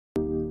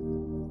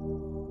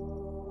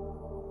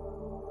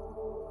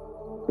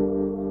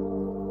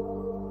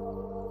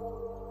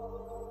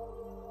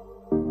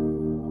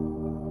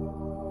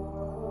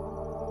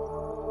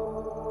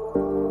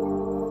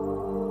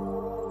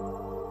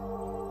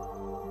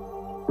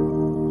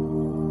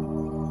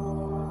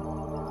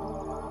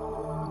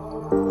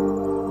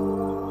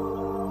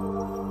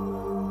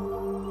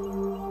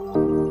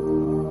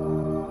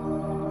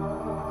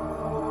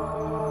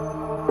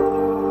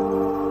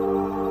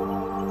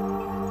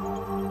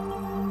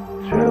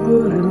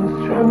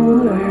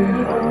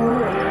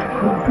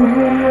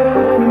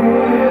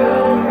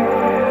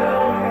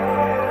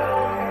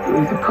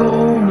There's a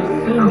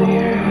coldness in the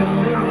air,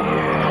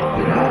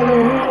 but I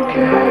don't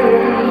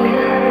care.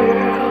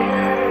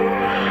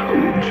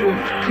 We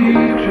drift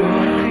deeper,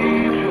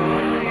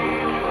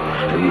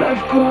 and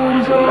life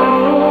goes on.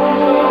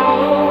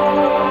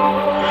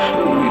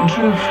 We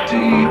drift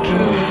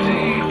deeper,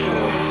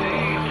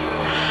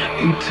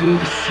 into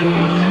the sun.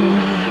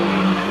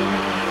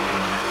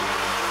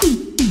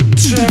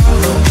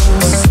 Travel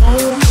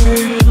somewhere,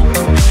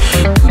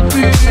 could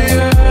be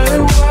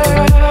anywhere.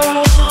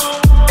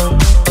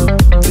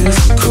 There's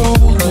a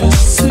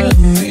coldness in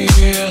the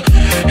air,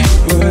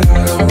 but I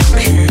don't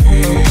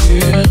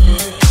care.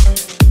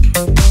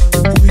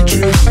 We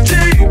drift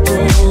deeper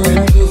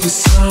into the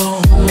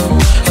sound,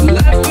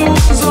 life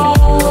goes on.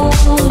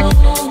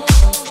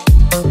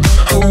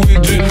 We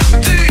drift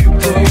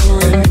deeper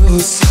into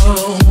the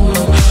sound,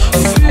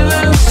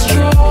 feeling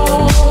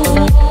strong.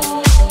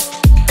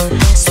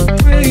 So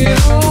bring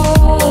it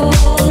on,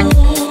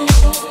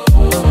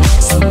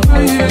 so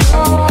bring it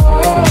on.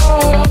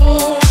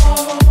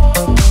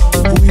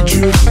 We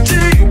drift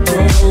deeper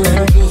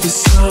into the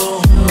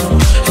sound,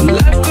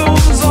 life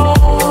goes on.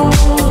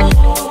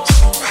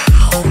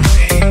 Surround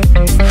me,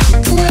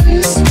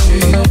 embrace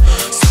me,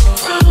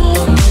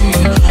 surround me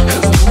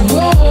as the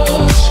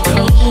rush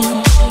comes.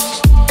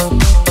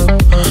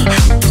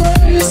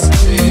 Embrace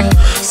me,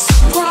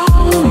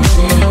 surround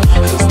me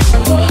as the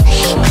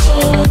rush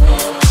comes.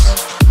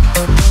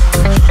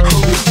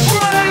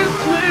 Embrace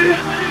me,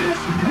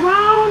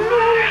 surround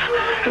me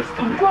as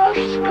the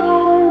rush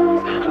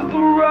comes, as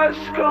the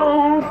rush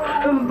comes,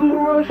 as the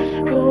rush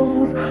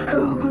comes,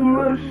 as the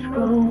rush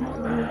comes,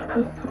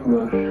 as the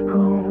rush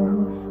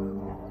comes.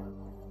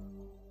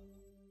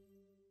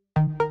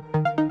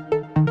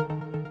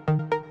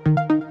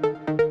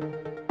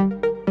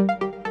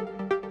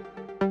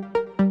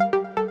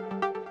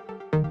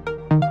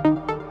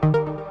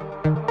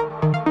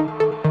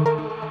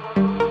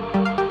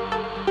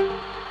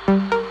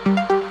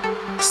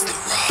 As the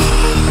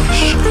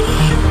rush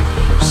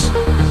comes,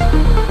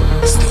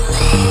 as the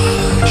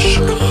rush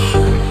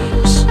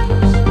comes,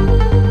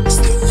 as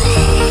the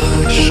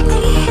rush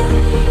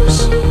comes,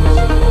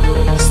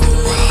 as the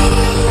rush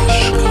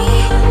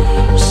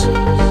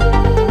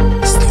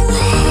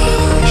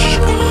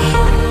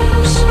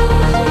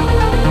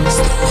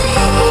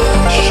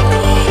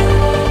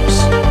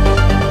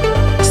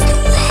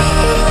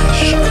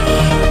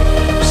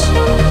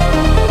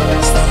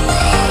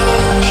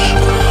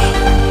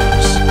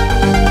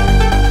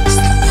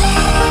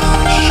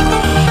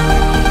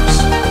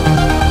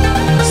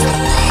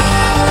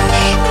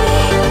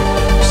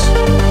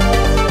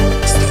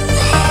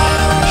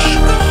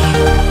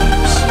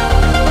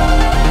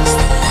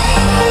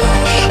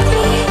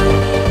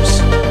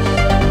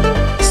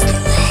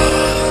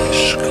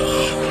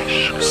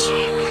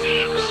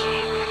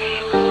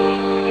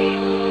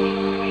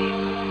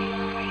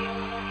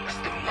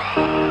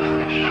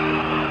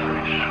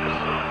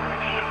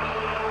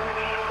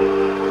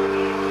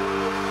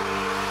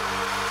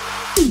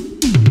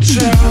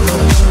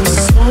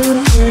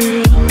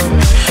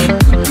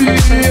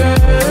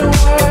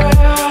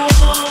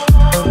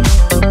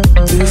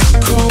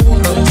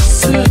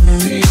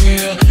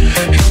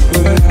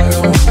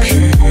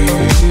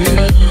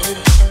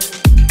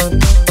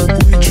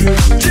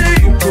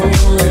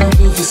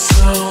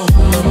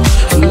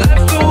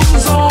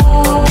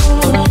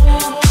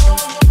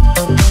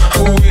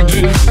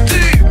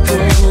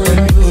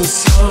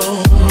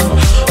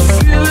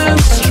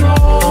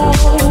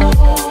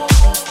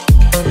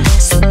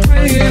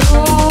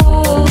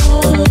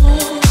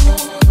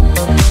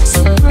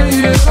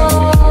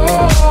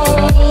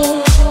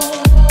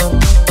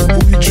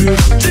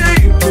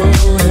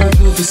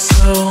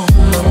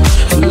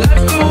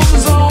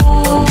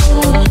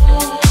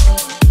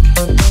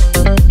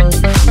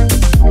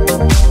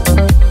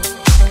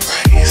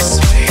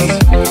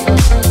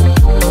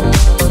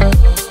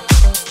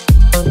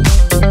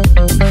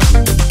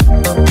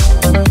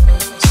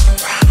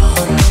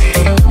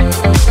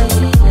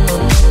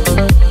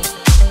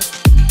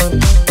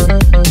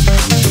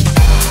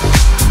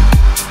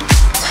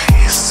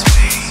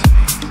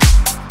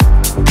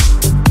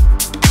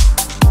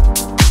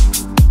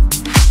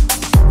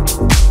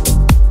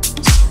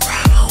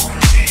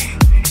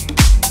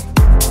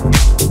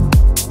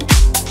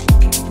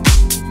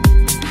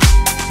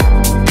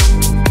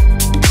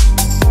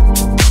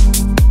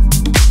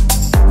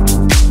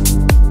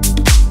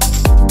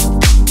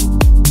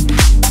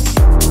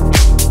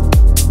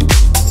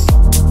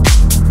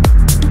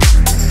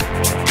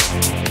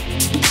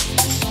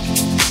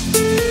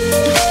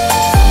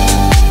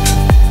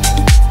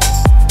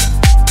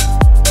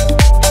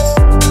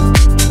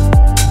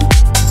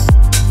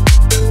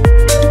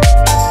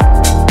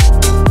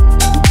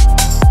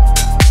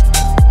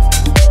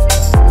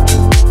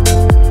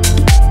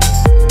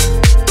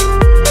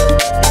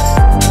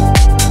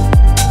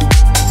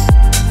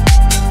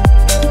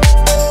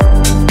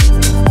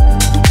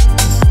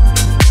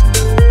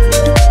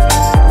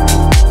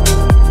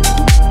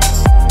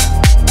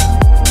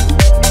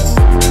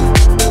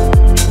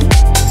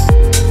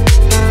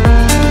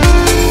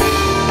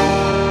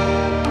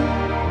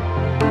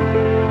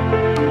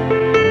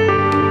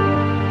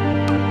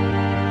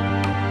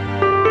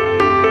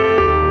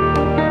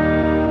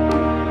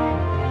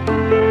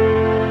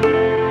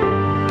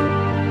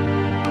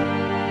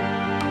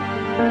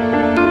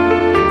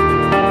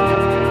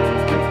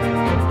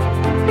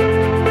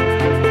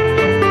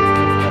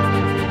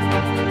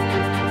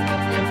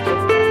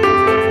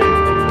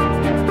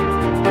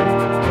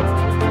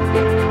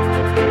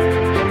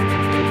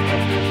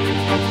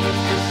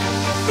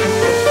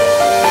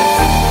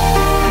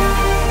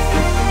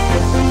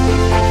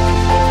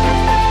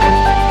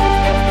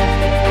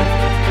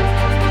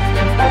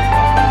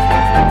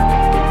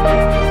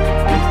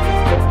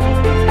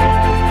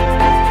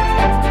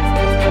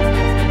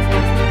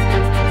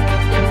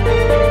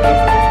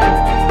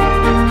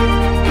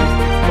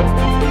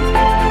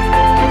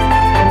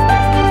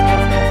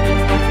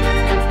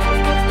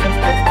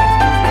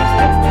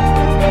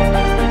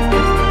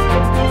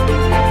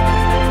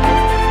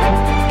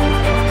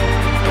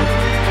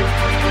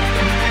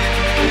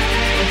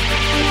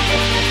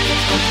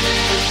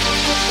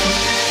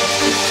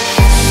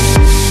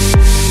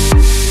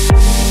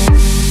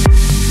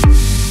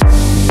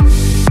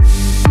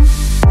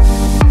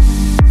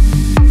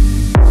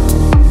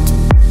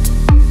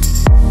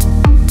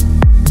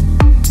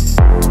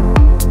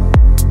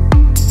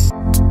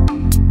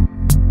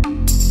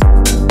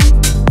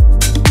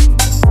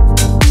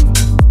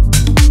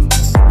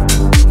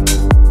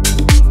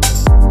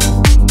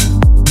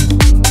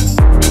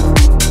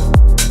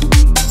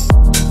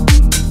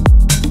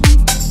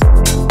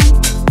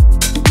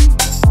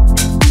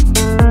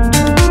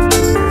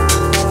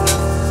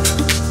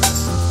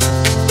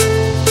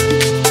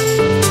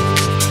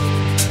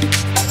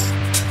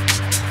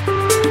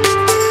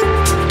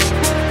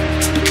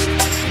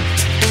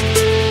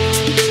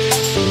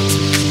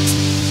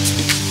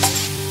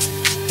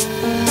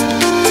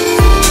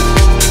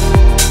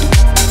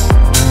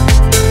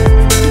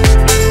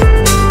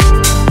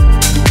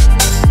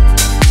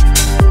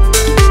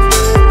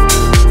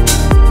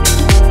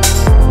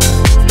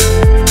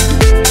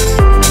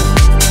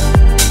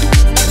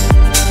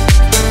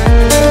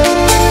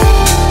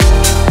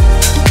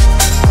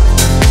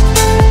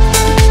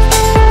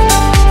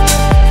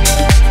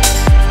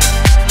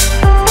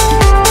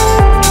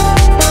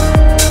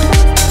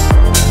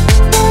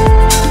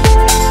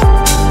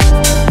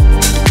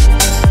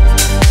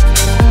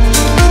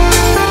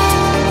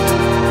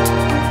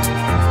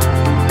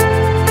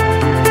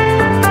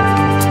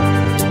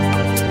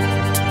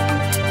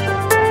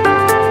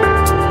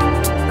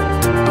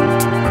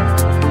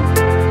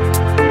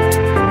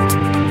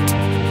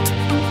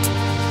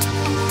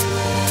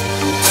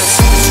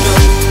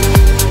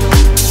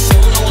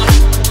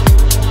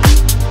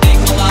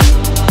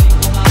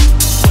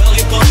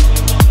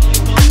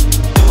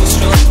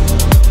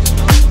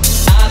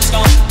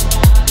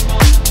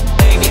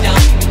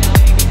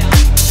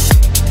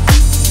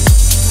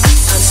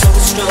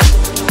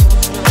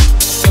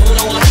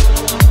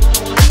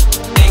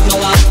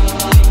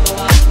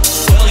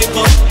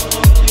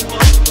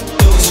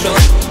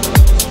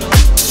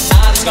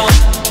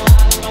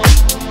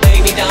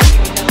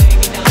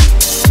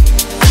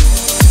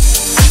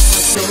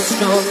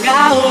strung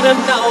out and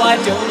now I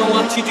don't know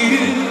what to do.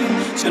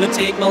 Should I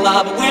take my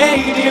love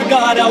away? Dear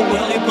God, how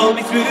will you pull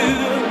me through?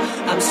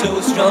 I'm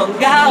so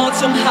strung out,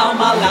 somehow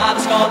my life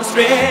has gone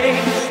astray.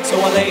 So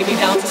I lay me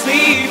down to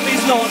sleep,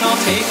 please Lord, don't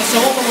take my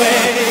soul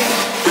away.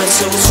 I'm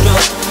so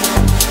strung,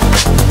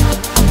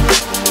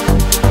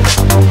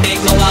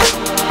 take my life.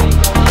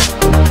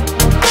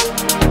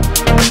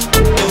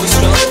 So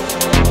strung,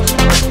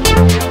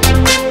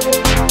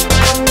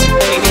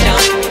 lay me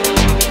down.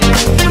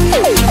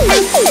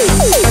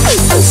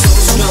 I'm so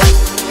strung,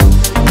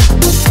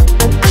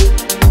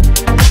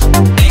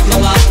 take my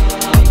life.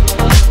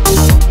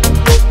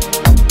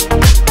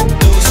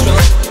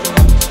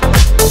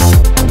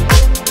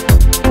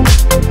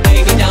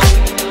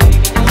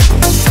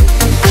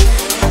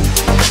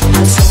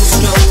 So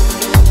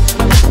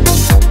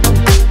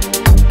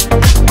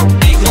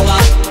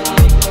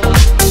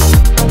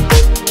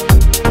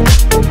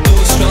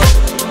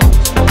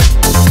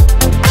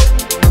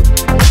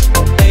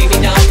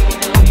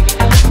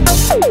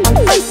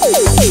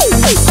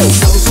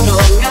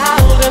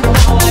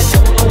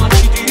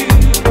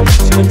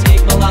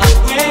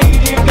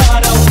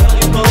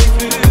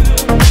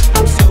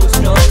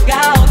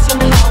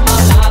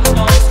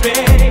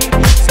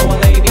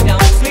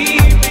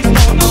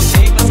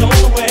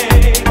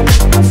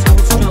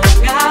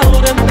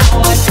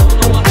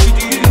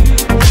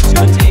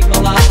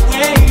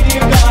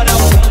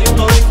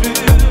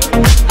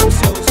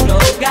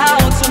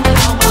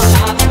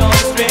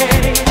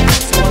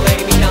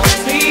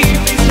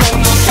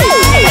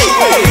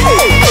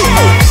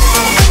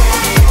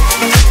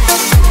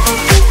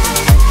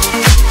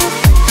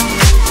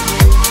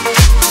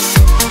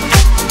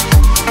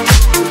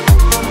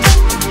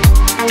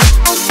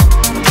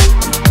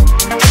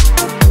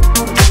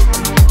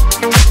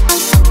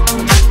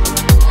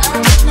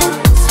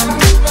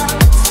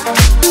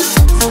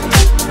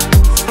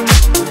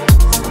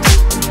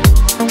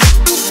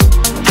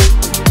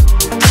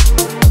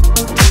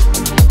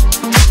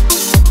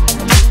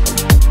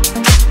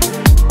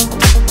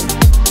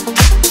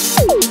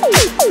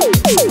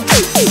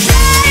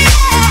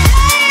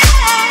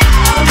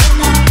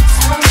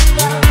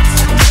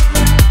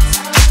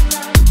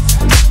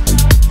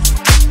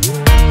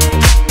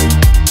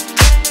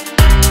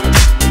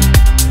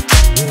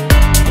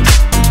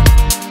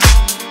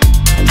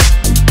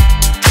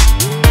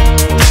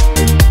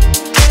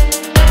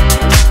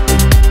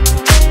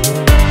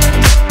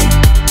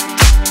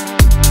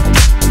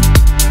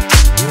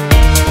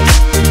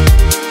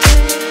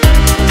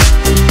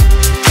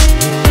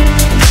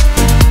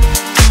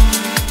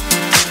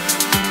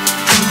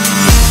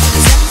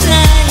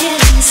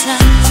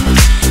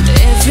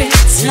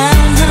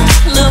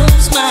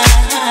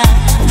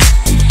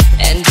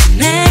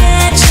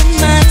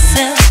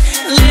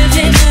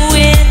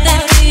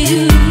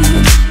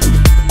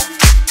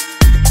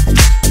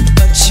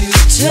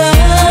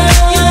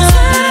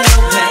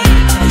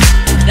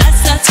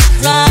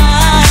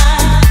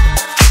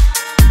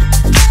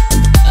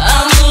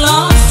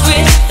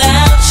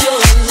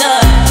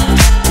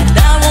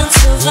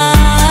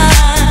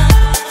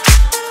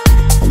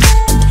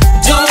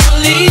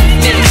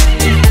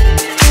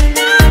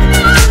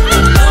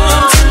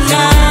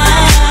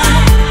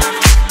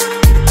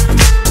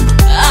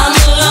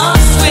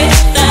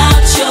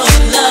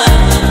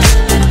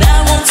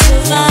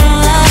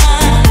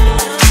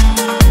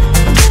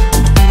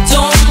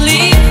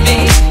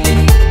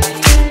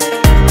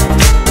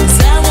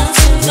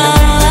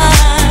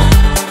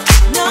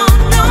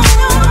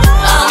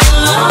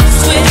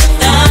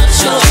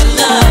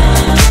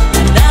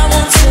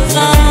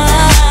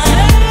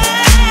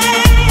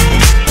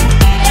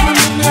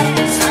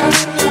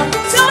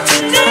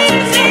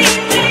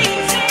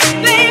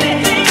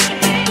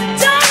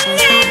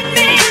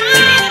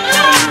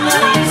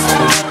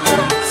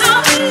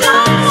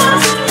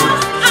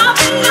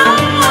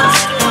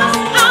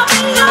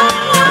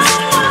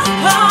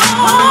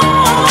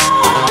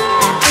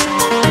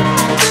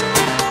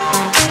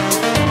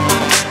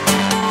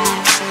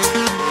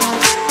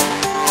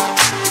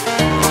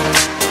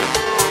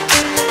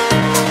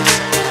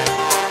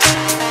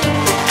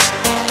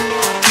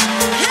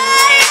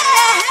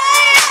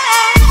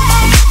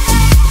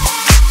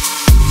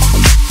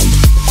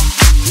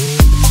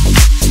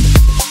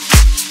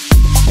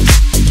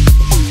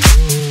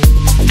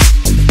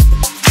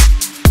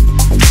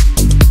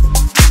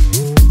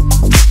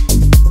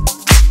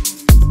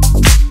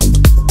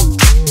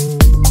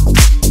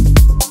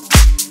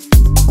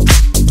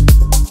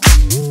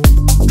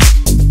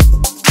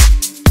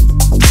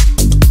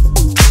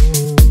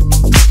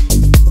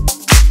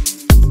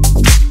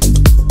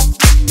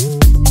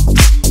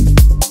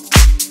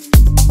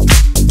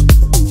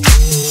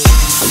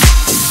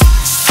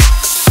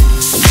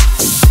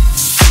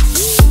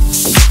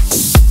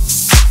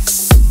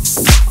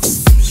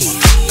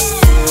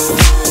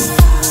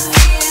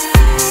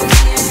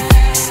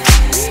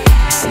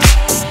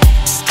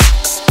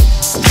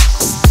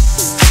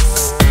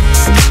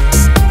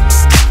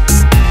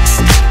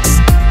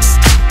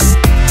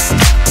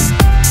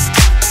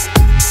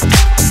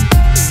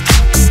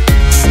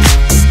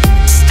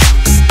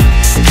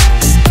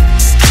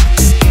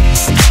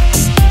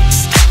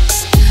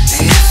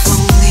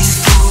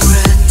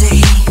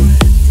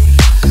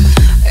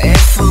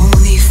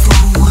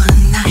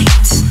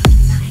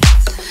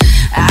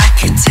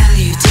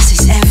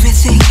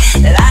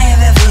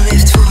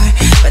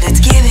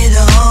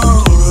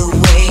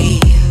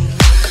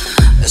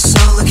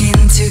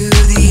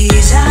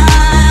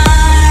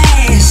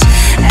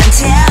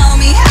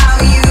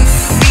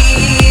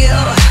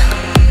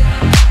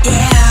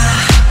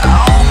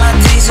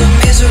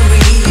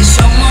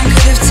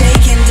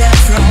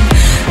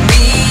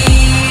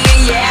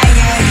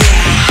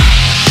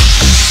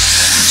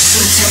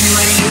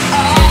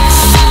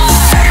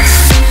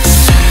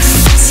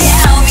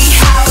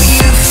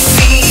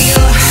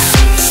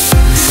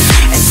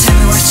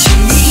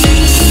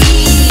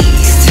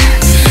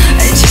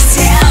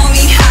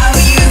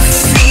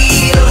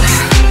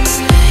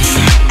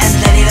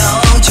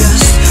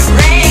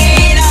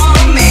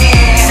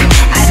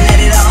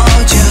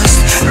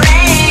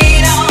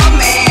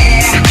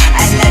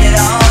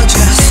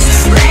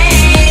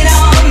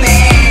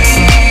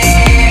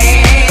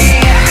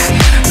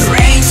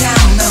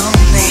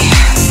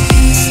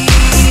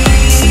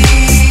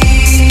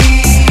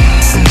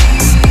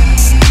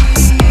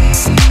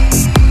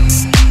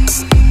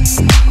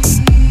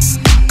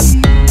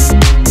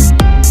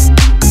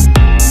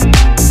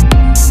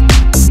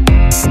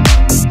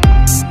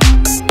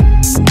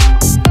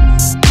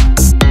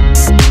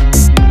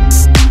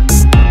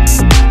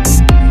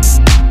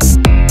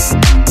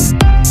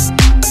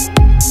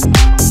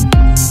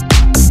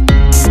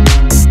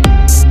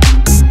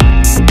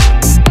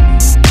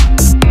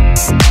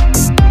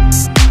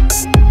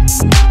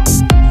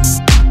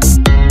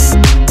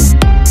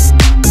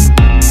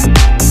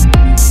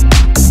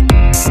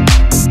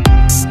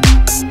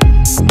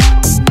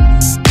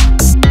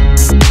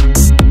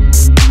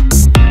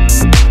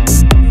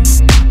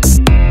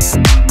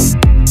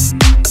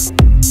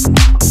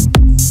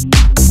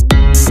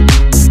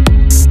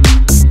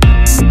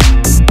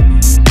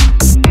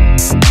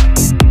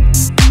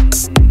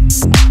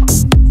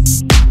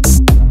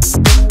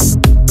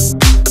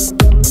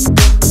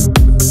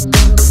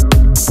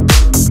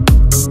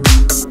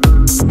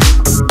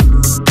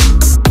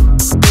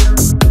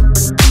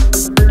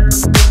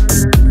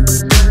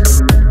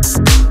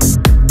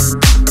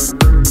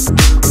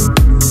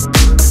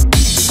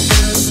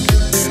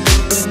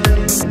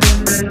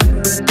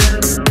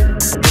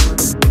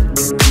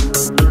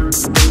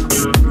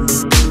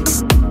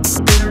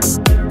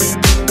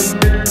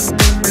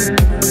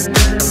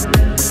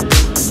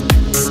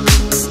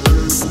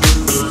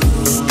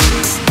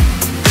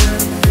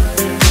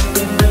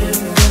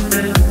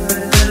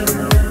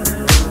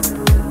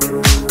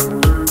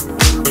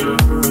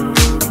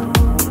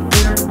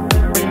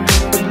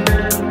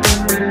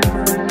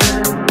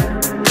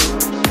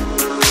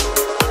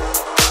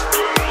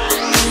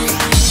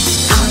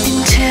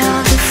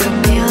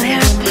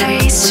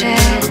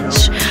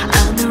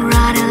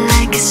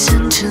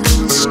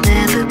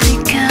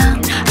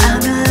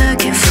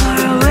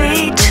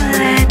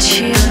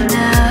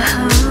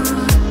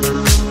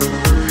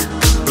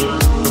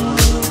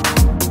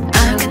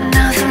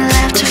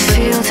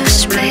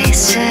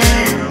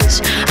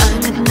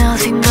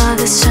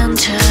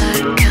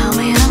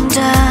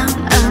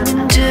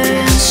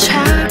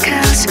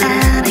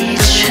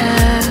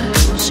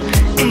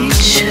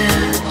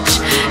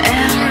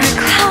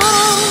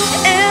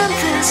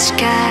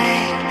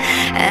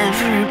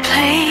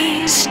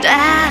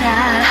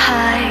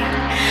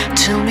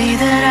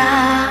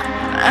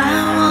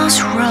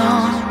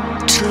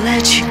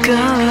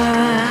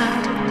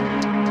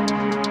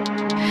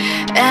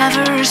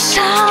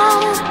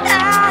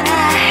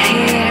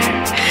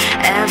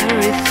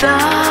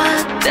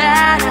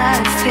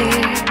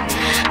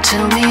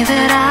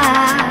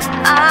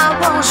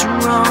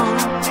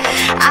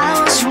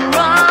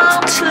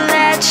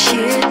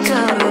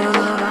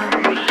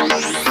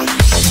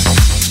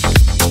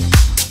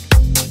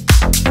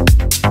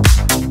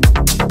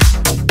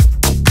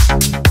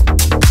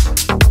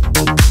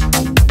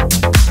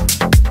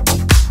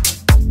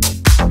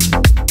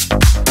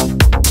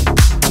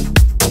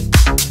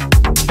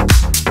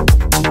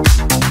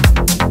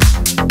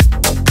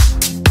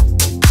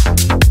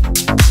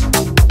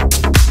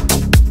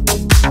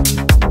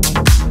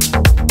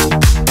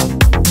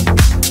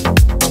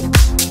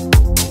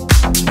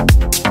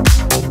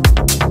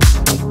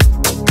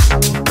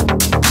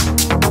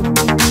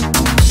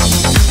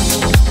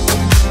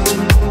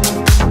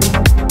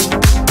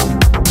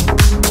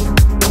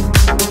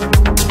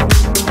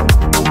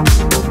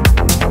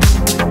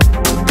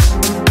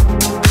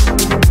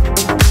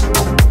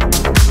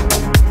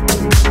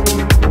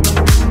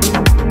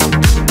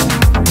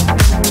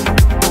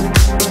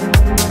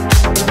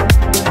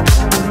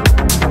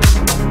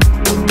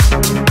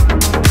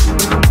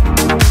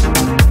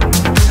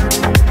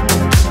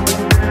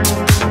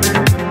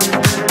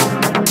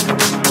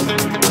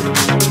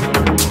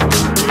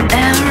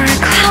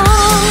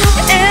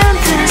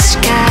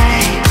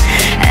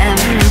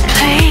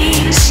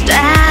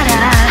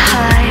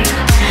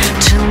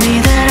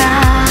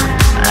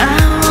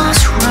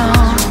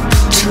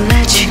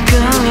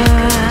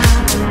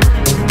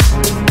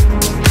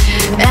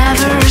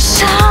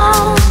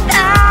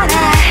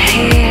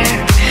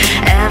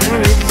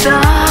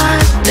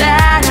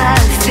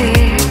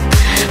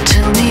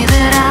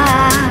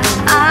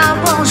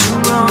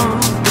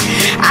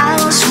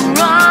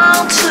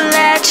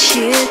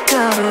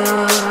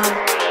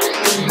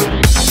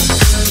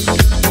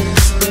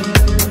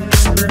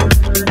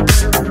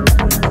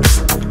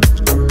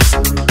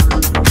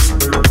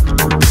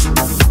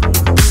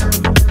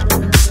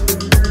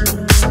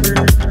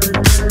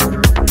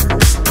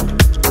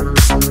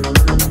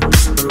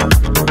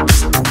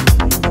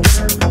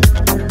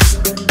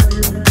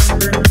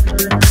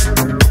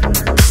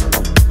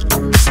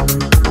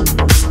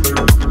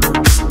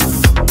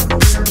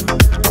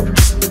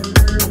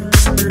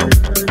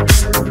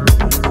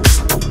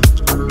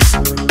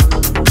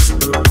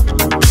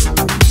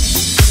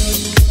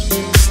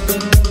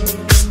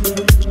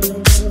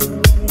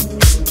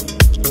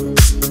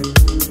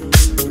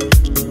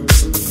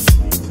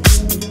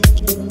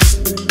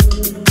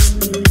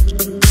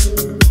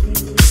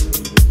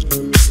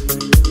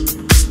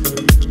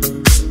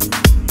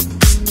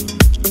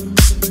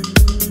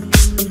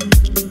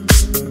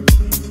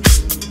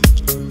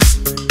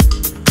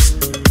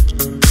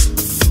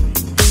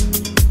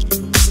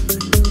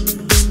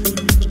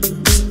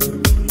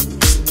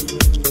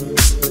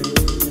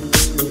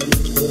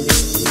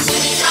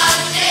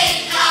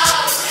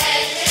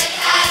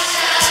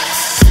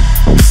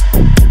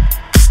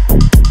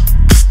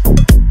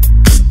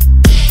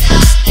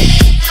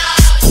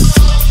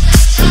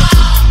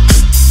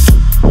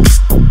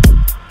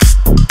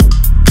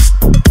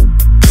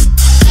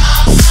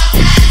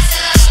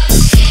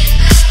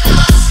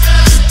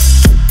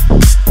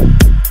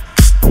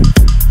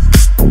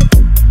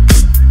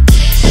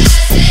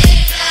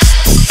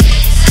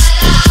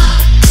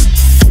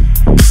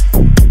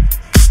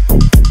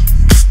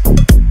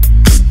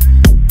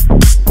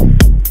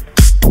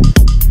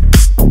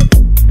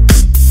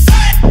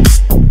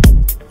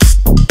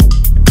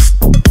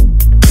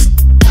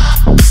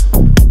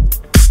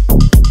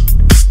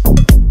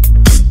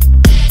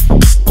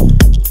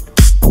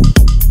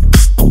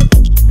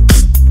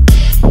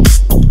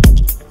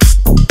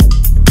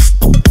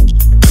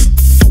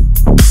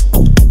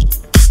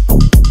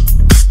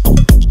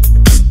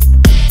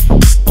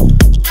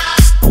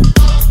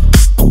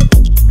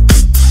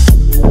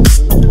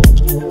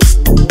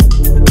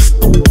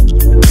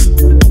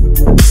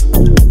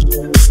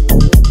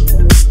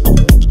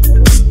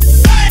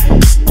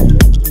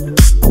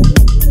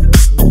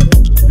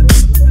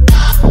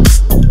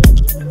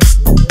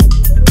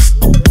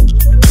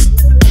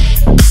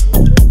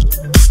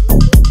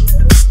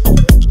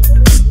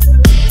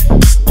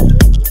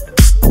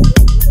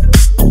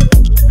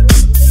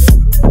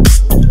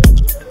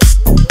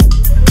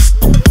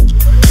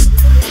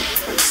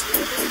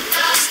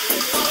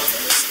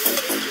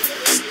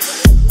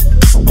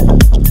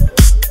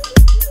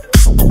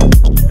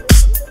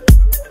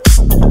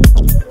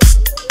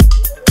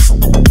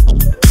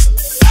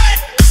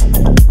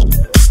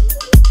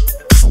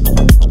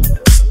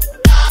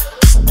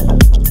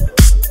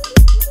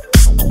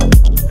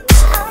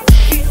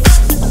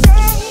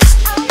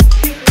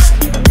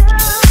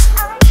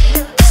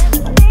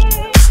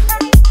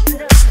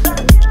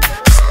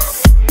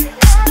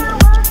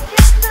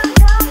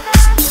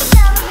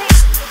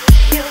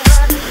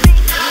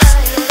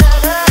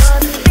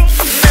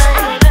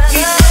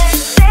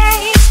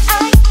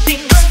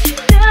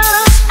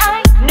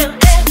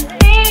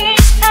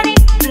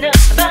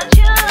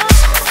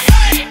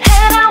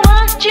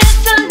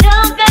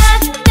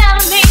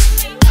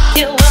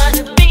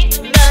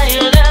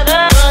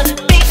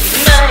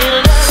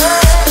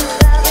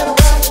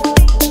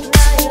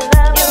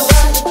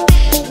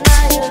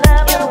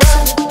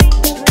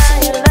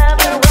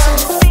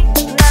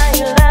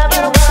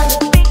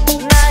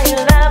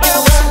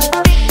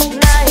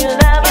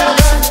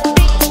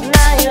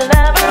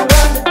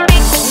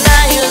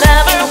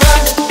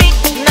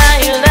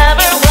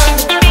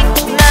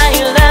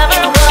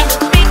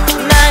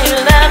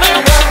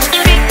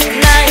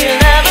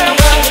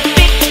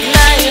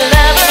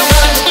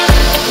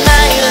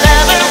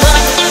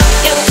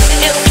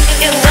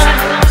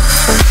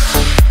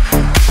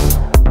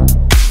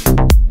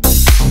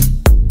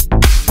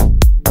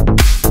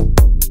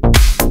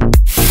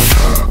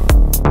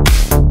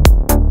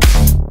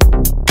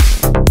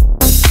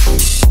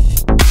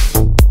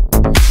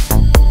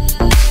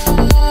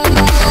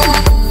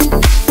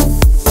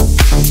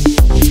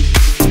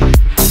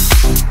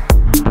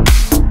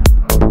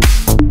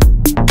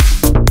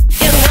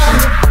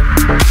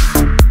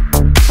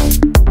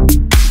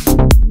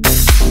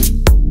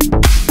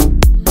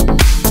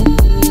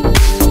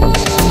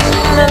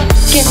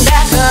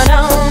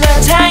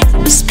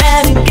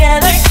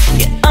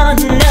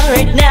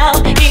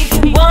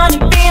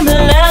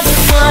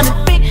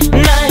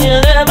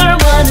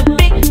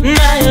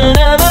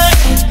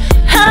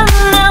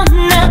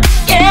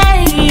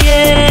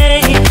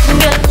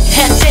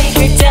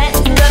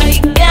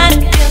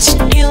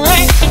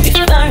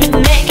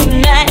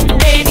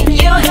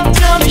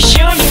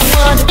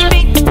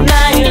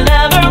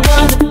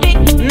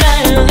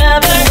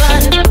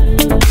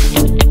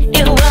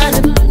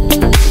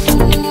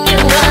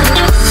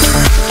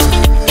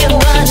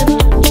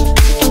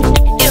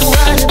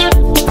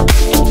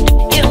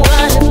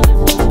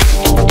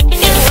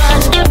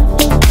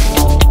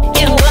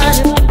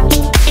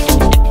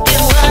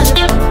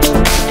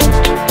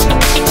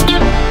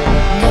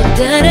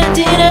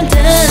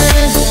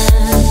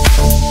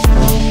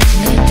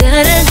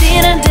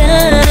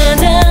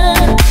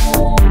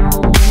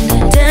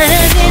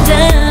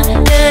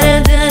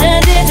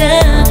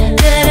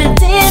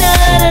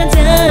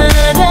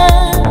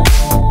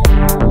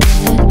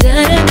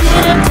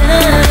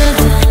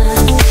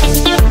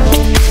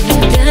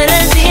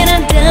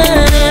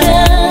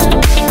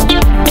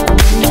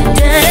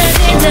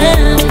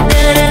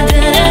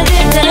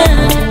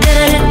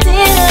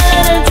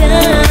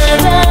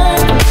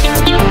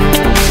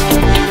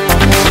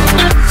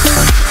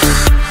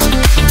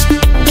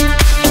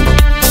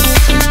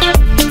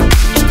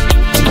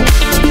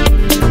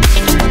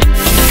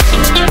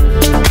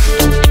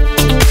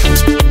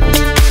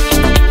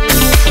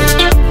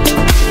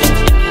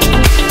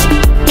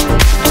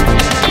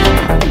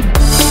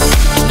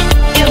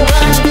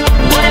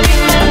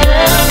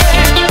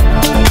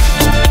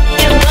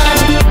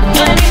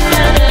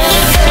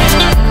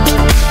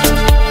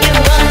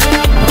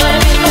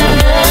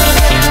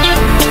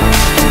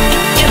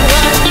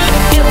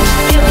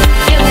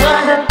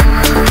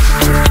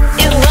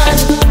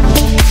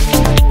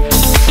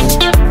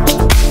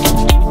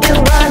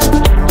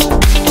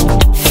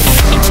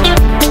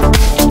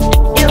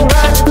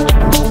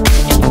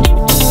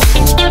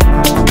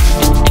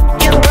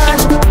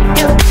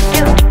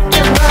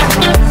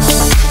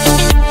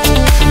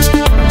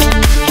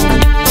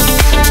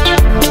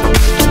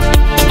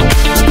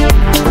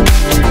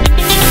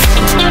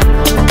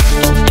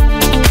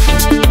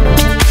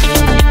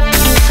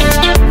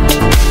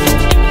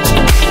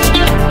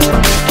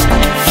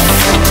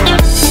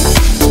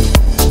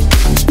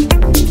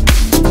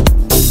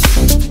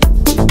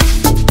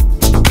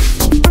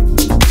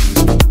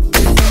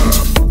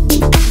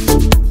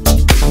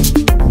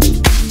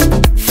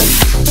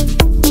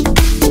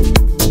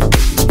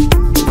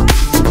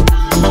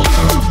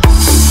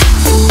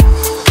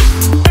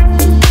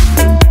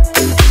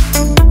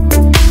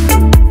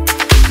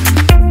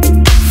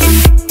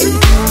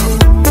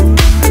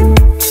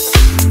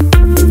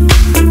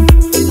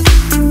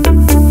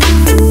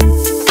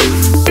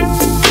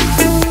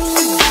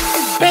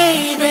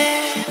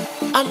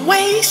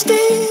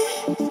wasted.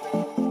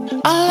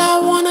 All I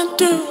wanna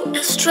do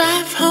is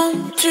drive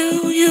home to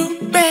you,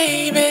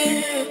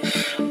 baby.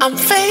 I'm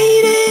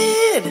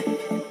faded.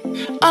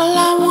 All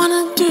I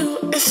wanna do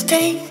is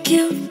take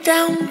you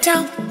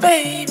downtown,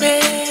 baby.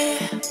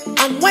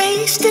 I'm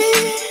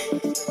wasted.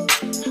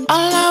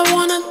 All I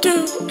wanna do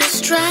is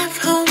drive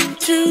home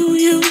to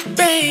you,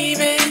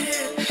 baby.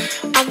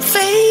 I'm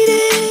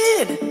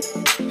faded.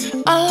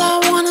 All I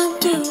wanna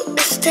do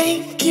is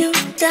take you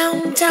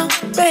downtown,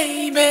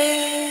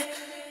 baby.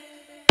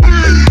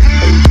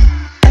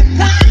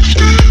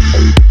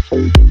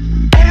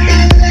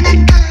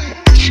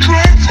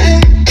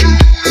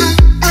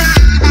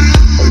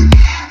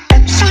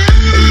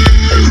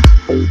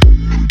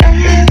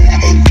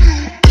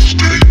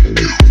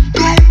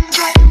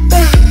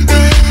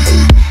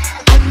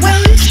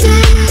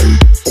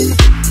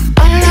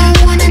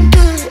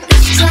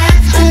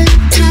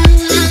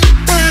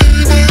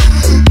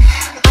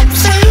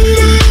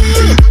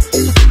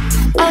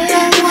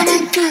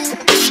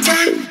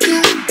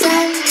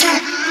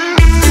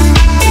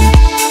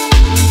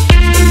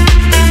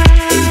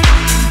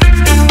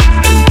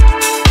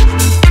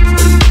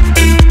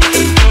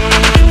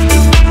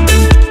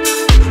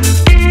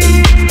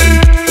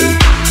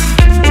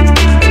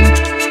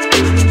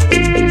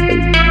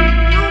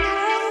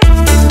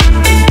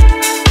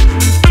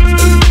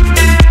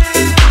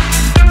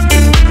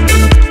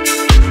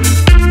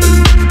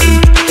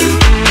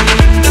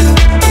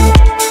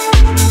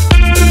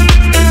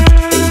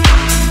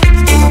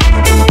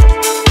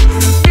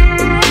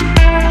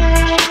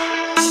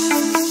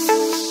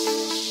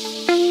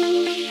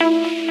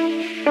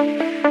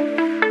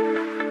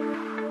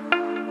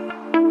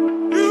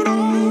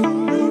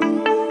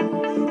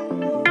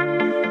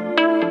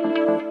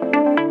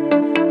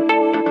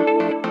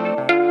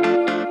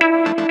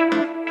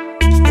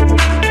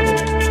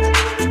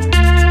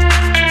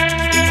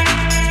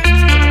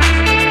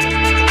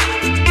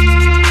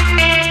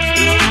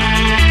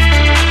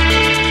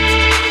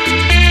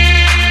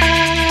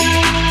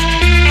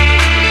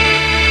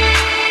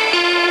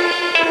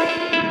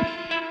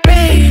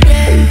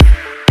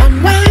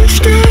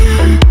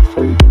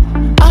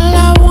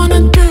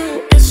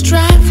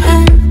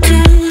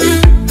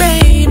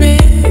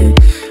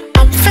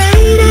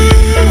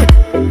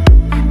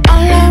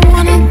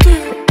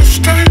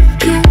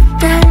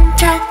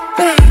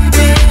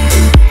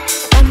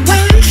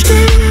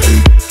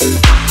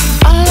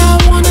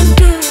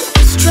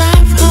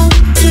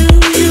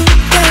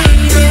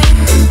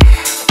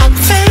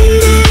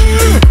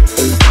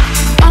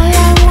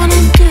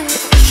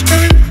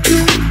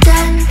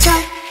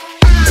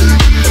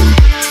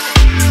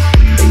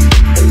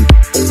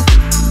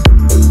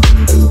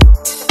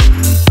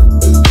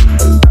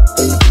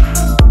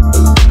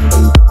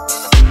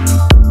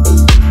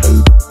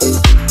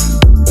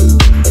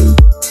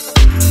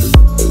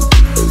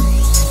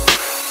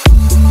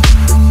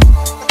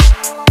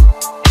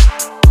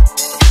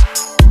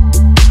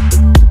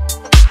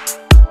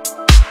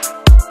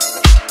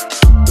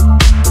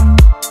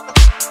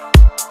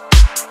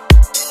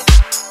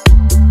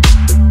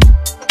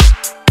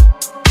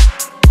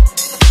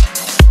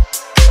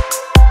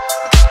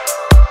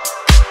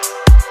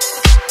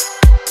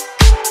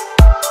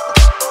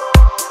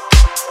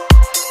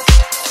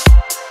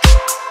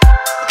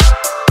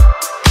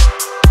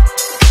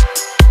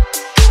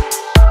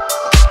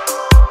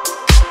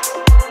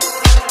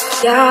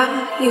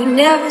 Yeah, you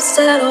never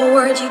said a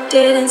word, you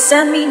didn't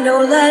send me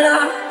no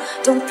letter.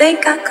 Don't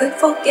think I could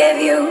forgive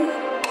you.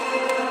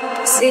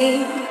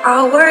 See,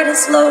 our word is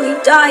slowly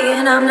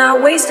dying, I'm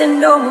not wasting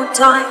no more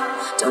time.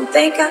 Don't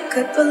think I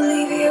could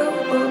believe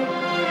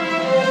you.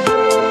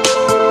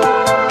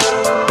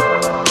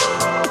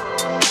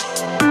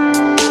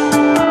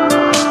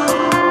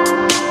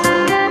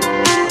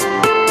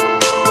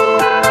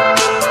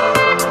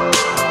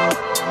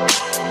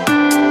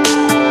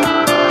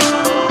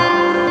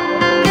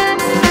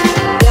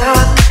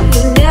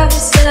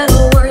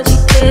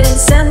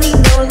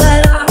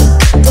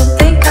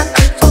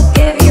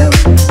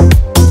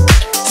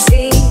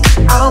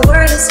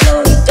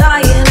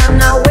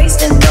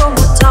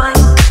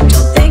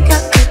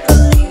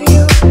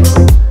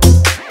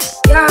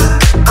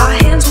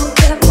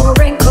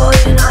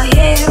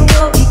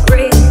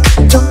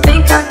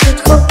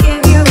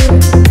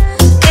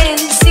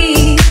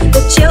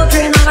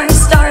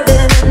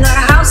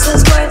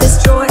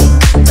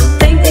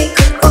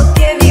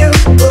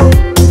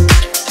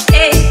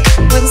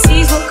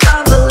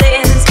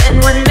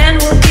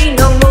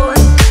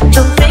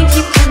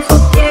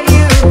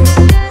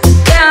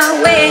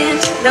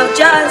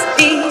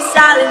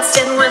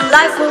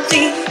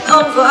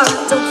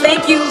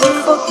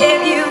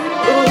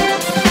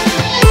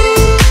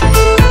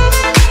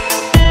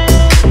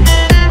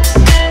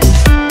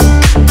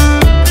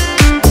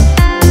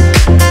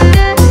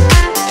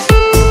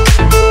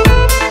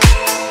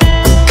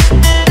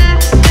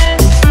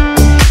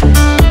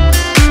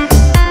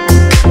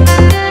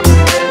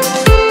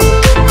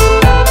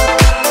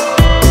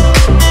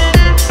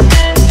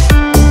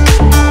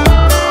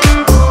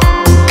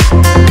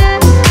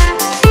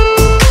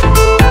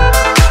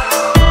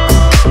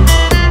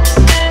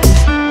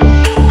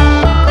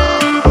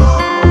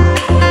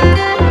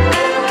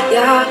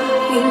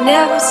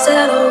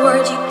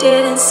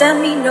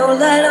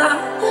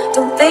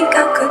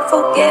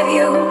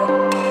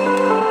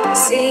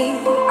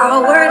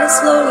 our word is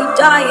slowly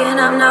dying.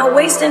 I'm not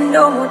wasting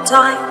no more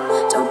time.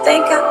 Don't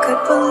think I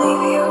could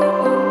believe you.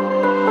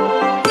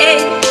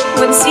 Hey,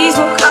 when seas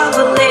will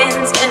cover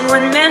lands and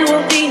when men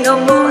will be no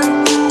more.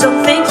 Don't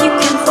think you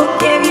can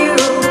forgive you.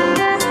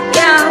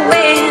 Yeah,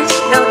 when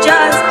they'll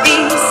just be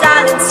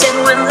silenced and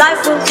when life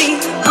will be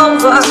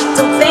over.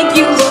 Don't think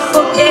you will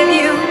forgive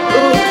you.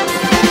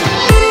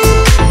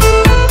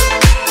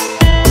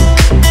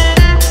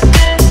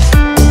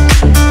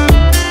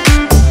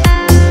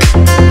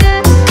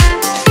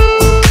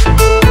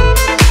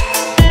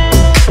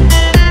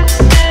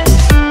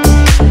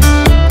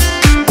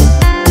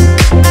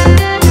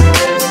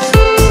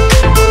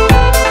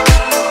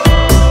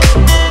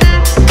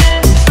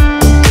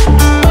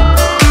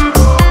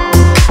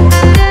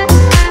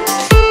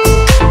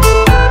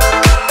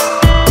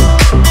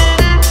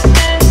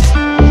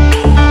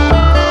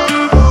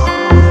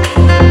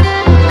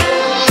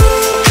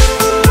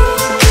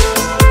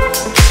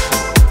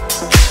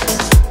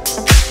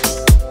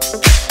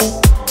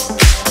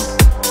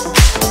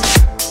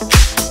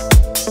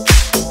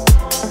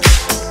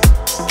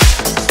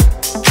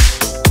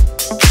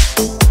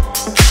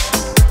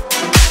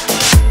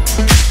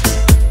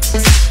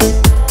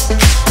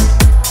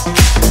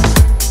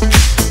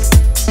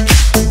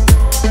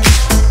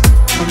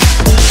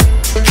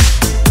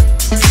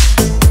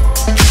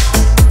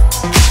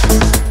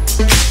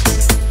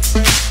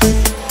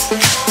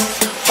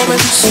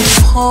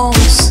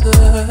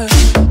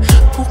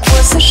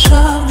 Pourquoi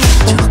s'acharner,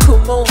 tu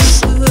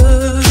recommences?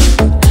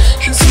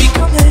 Je suis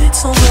qu'un être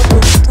sans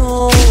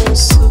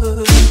importance.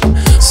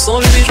 Sans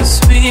lui je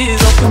suis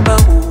un peu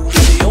paro. Je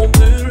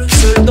déambule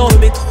seul dans le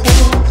métro.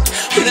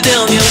 Et le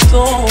dernier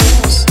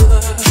danse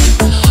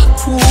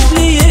pour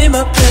oublier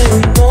ma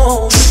peine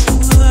immense.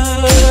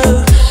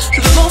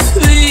 Je veux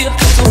m'enfuir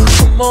quand tout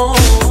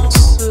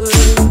recommence.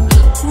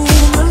 Pour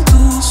ma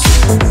douce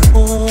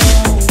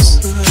enfance.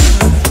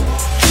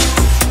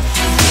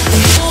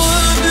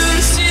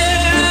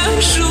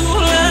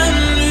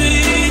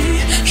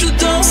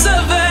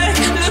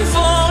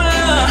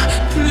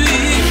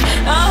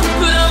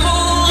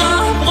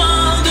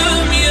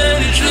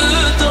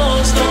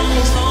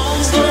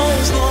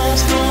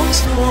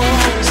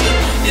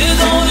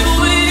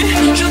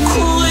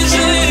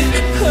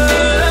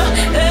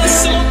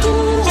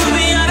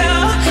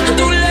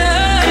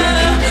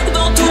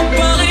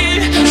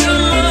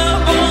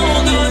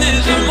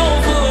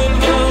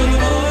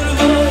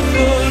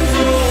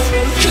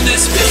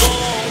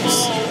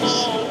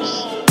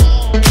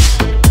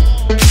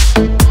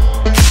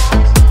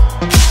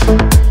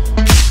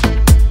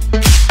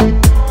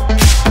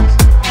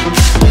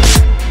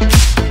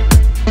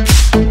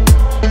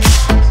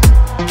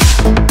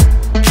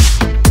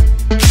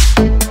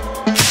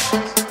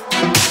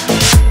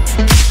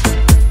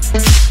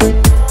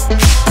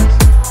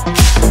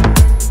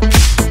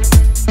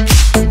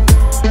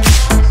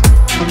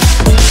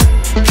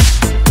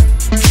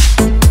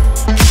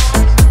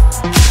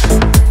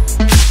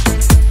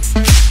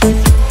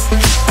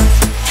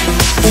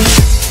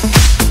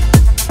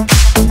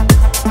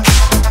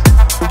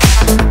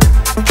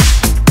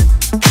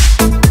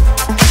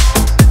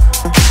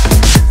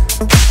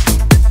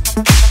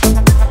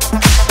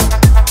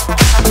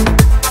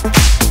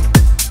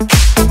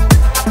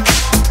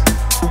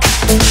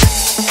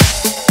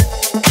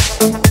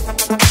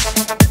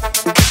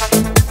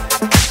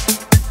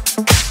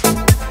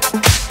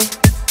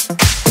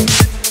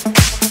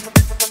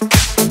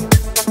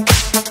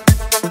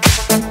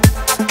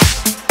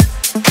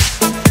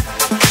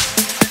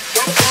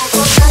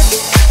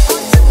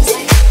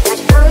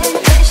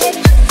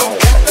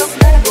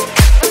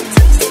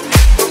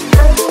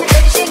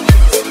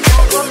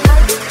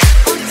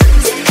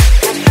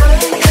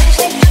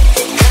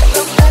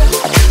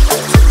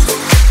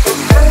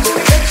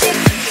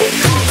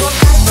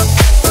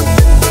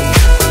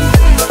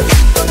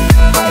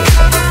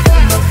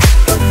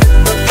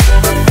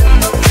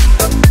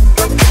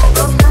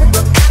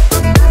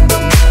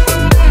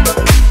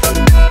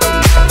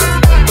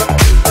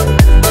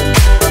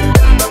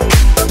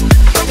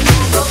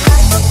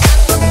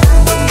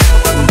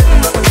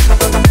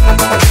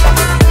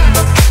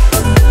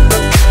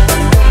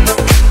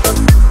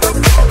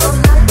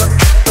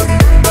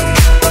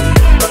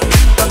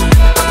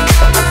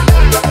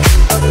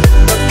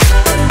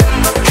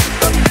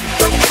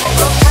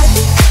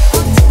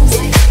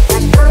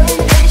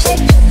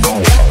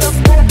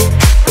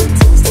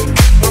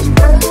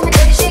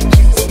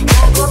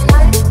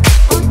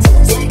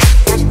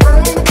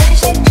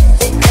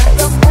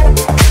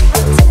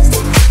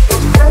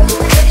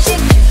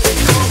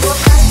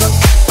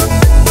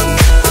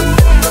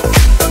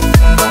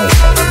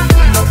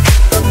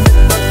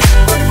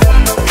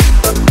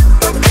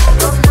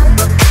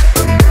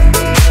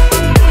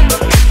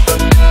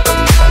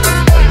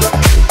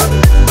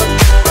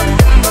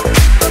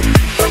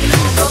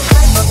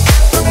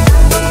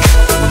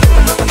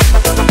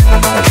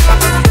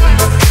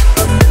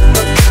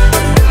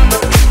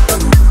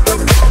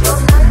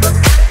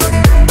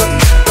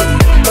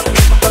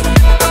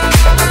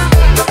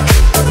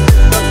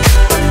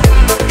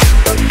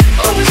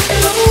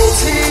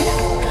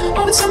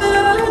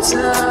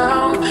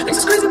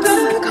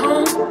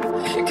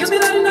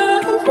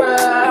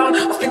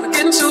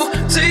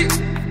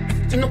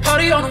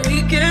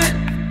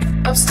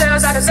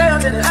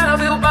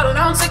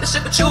 don't take the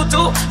shit, but you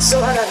do. So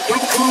I gotta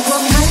get cool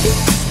on Monday,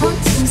 on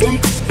Tuesday.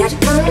 Got your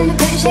girl in the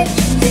crazy shit,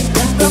 music.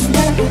 Love on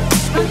Monday,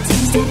 on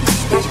Tuesday.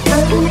 Got your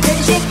girl in the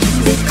crazy shit,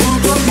 music.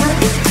 Cool on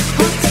Monday,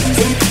 on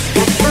Tuesday.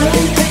 Got your girl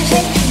in the crazy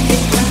shit,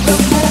 music. Love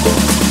on Monday, on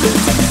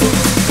Tuesday.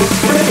 Got your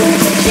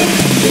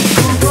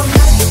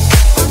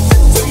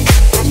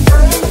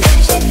girl in the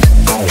crazy shit, music.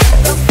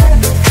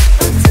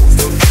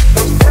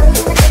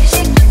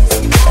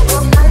 Cool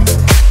on Monday,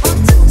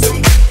 on Tuesday.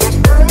 Got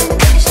your girl in the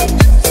crazy shit,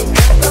 music.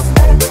 Love on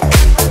Monday, on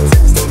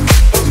Tuesday.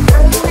 Got your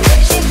girl in the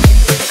crazy shit, music.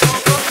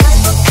 Cool on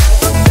Monday, on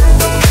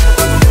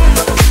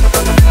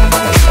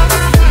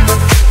Tuesday.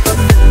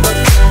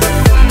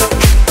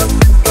 Got your girl in the crazy shit, music. Love on Monday, on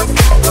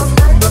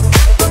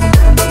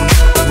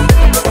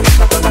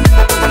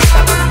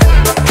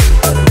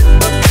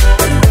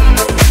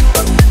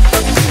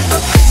Tuesday.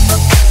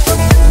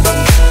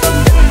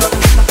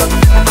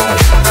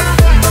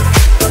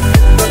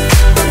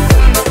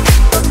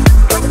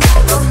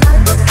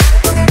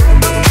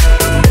 Got your girl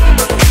in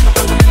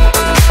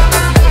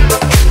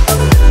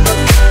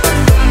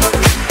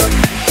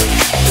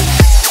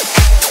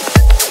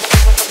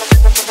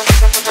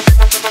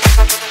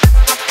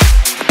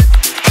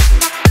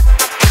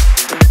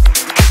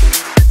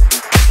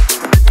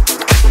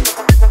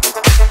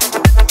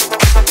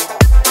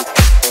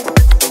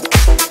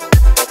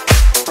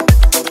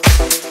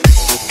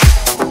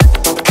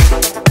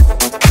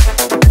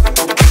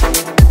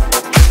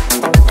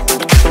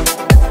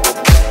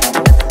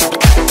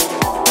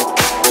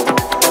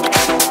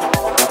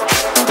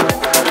crazy shit, music.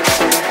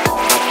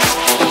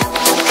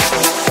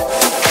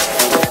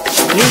 Cool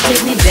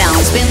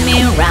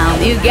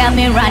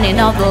on running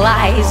all the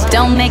lies,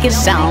 don't make it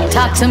sound.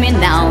 Talk to me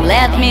now,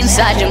 let me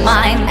inside your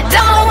mind. I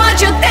don't want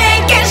you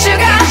thinking,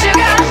 sugar,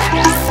 sugar.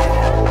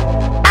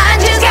 I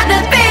just got the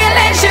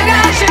feeling,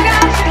 sugar, sugar.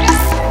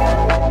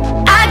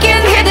 I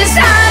can hear the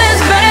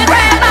silence, but it's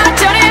red hot,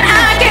 turning.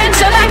 I can't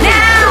turn back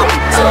now.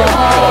 Oh,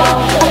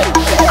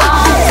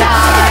 all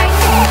tight.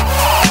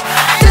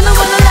 Don't know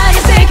what the light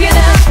is taking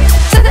us.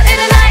 Something in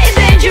the night is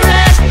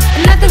dangerous.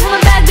 Nothing from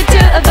the back, the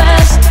two of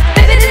us.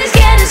 Baby, this is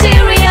getting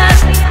serious.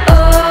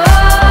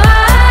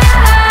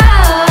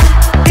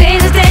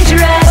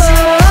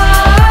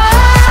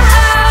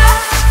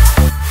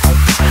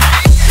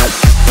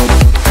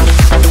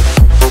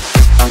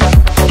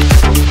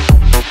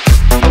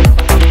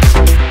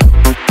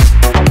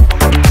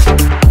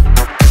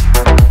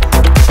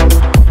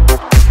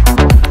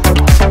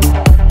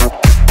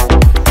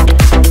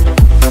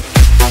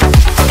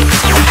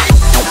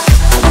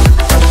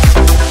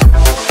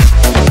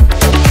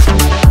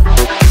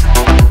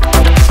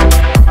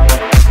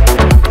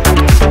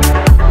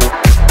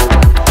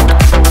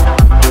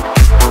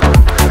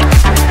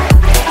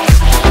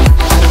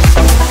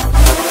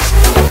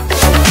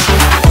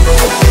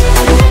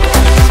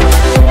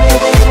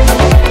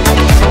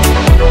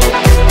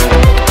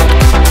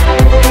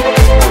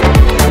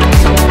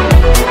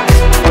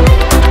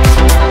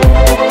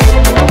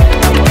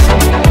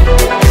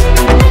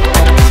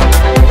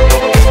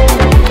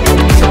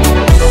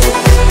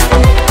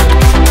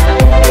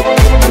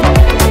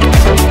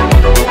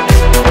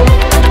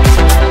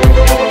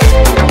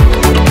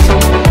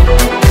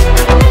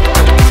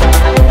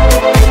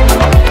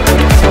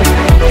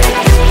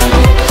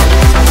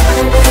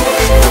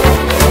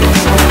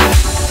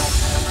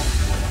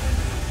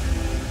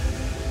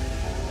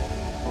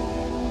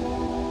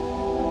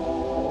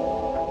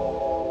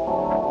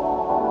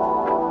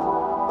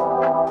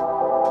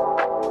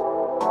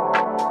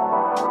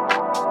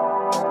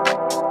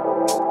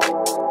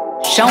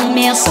 Show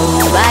me a soul,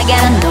 I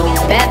gotta know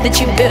that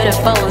you're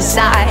beautiful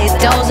inside.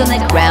 Toes on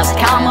the grass,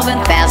 come moving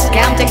fast,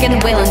 come take it,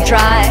 wheel and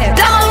drive.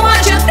 Don't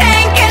want you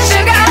thinking,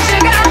 sugar,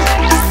 sugar.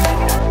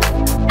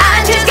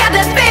 I just got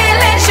the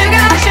feeling,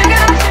 sugar,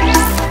 sugar.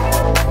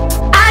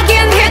 I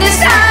can hear the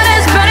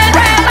silence, but it's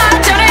red hot,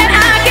 turning.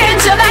 I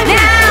can't turn back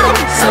now.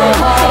 So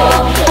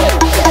hold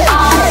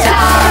on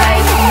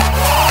tight.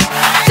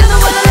 Don't know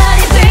where the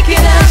light is taking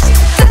us.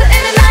 Something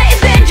in the night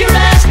is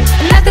dangerous.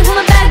 Nothing from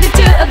the back, the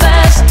two of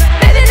us.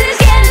 Baby, this is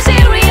getting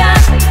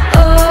serious. Oh,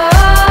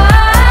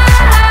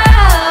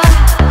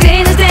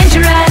 this is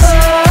dangerous. Oh.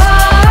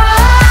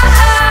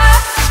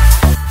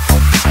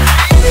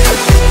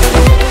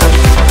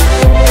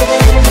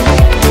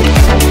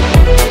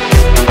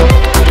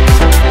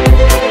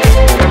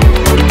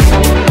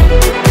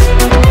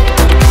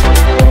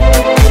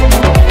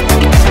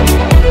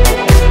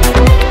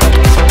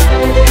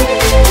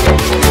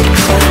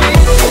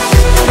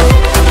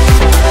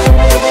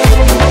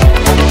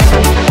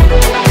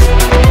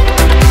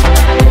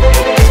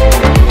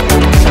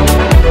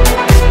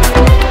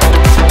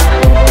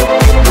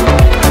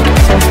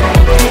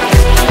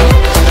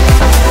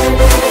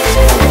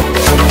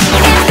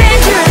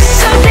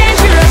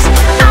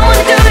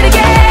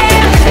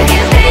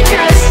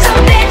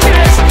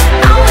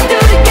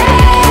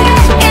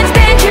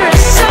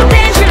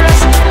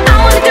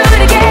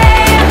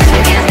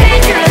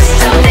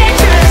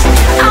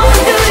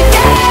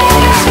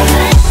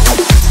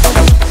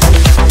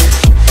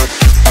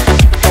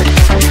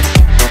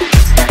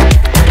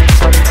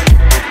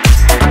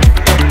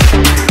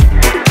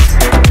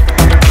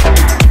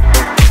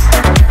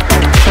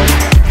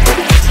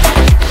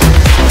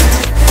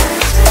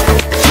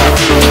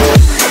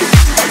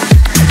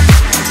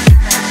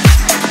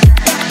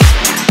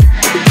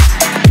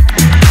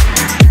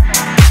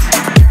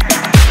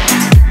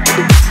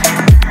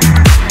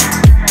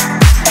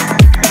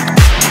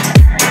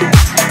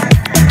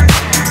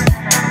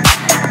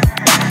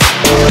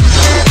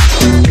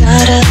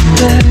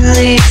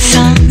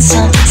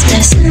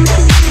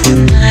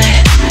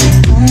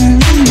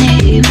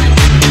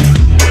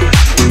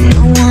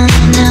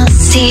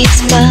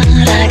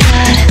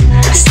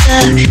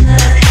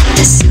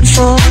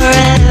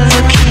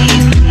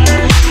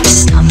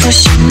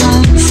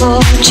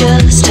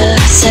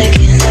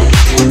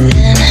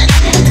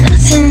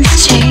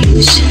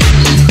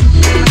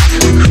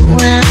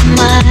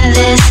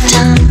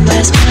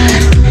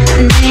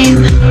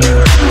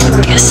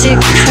 a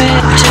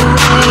secret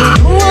away.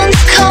 No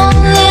one's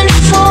calling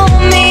for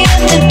me at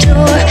the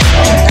door.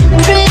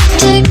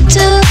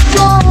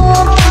 Unpredictable,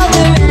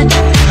 bothering,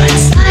 but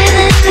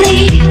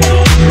silently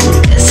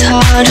it's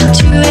hard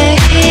to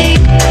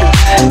ignore.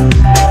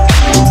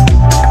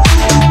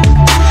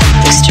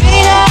 Look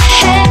straight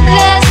ahead,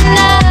 there's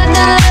nothing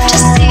left to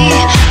see.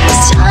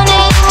 What's done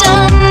is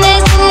done,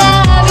 this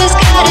life has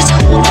got its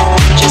hold.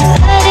 Just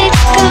let it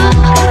go,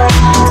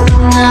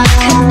 and I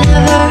could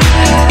never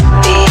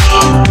be.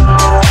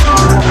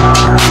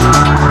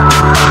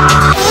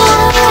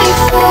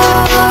 I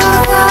forgot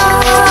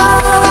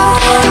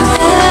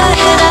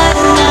that I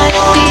might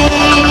be.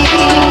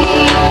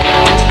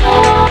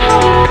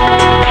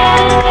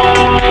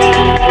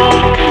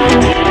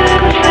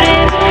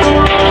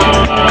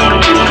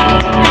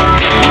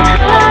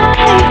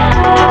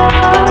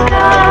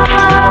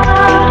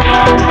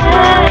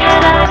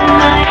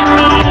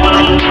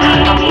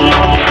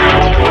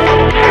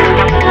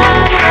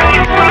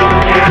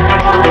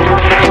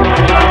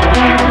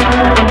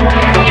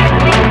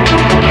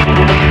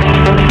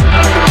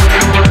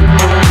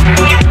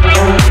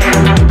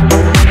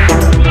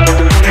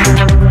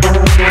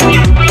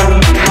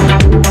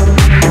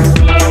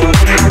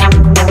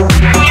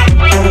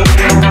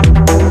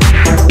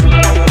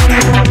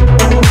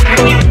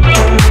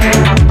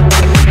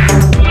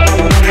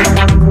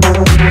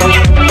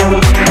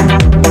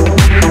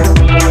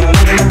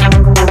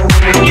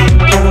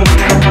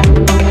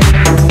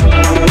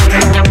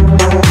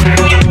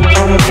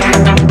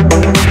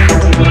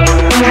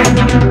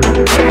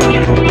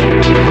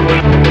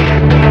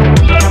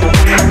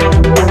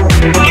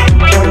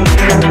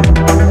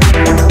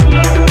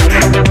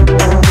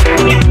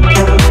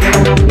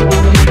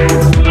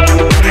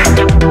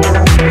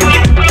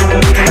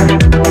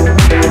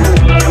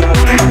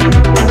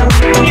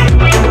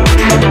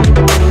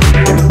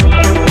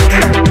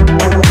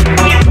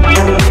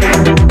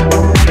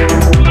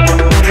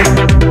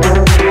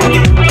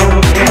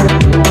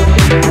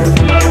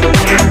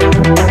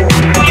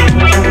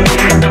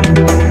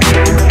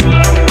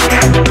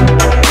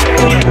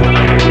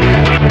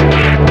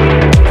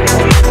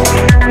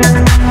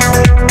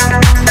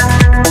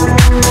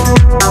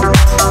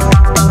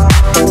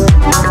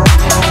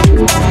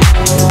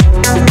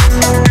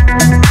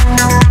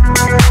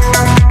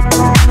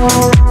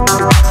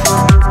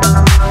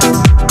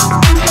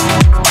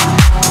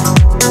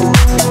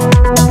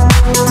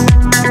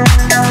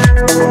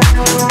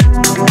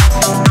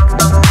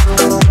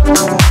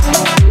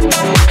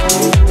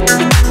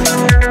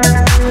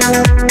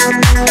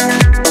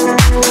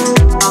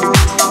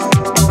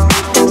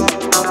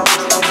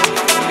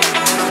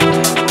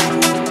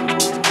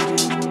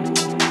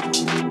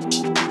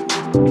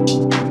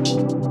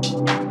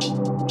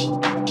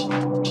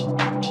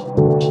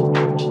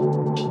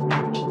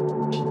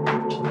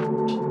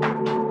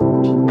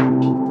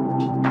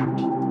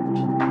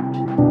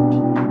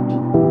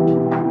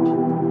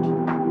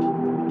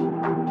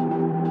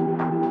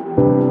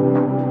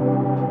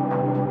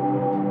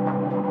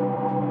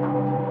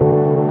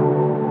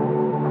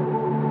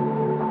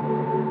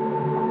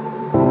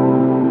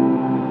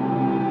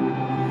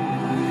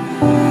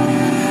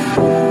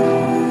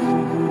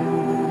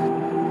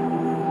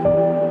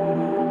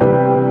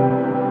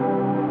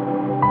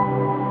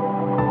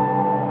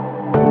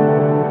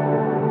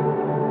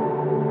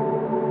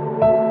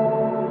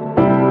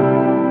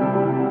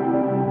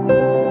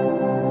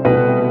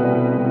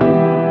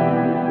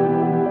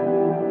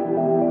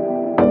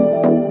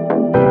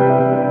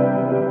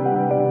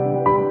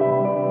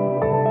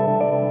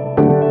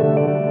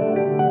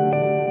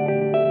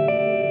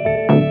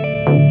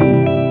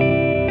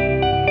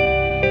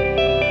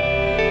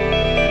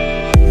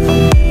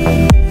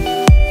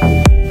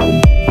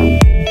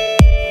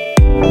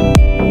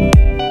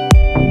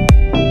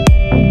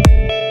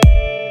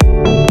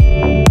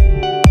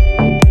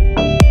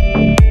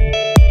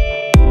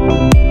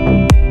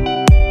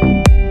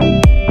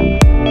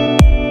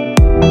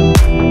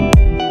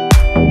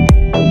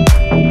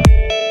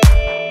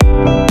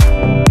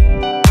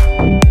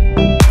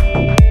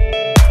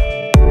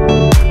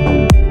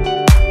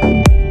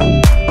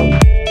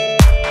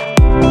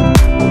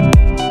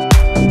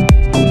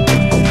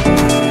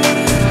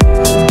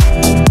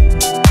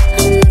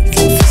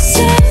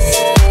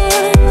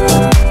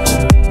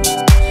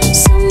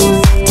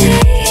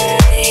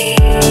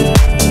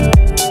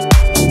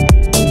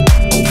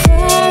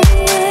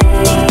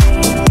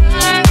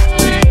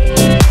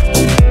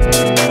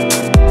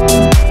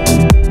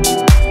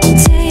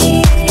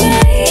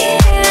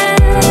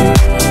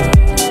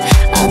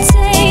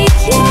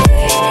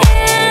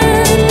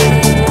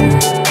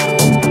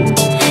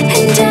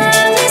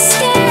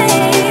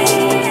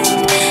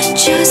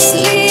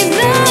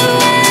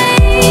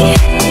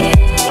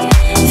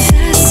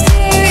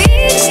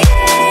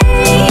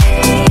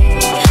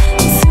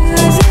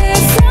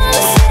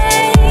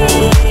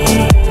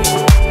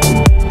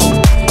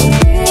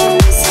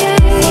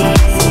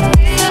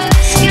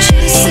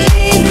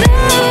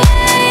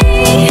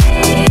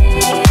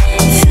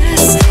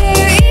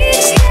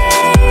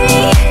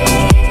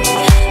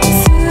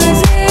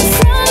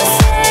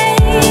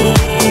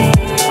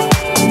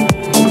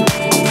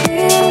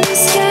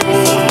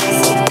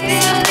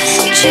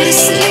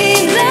 Just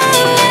lead the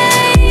way.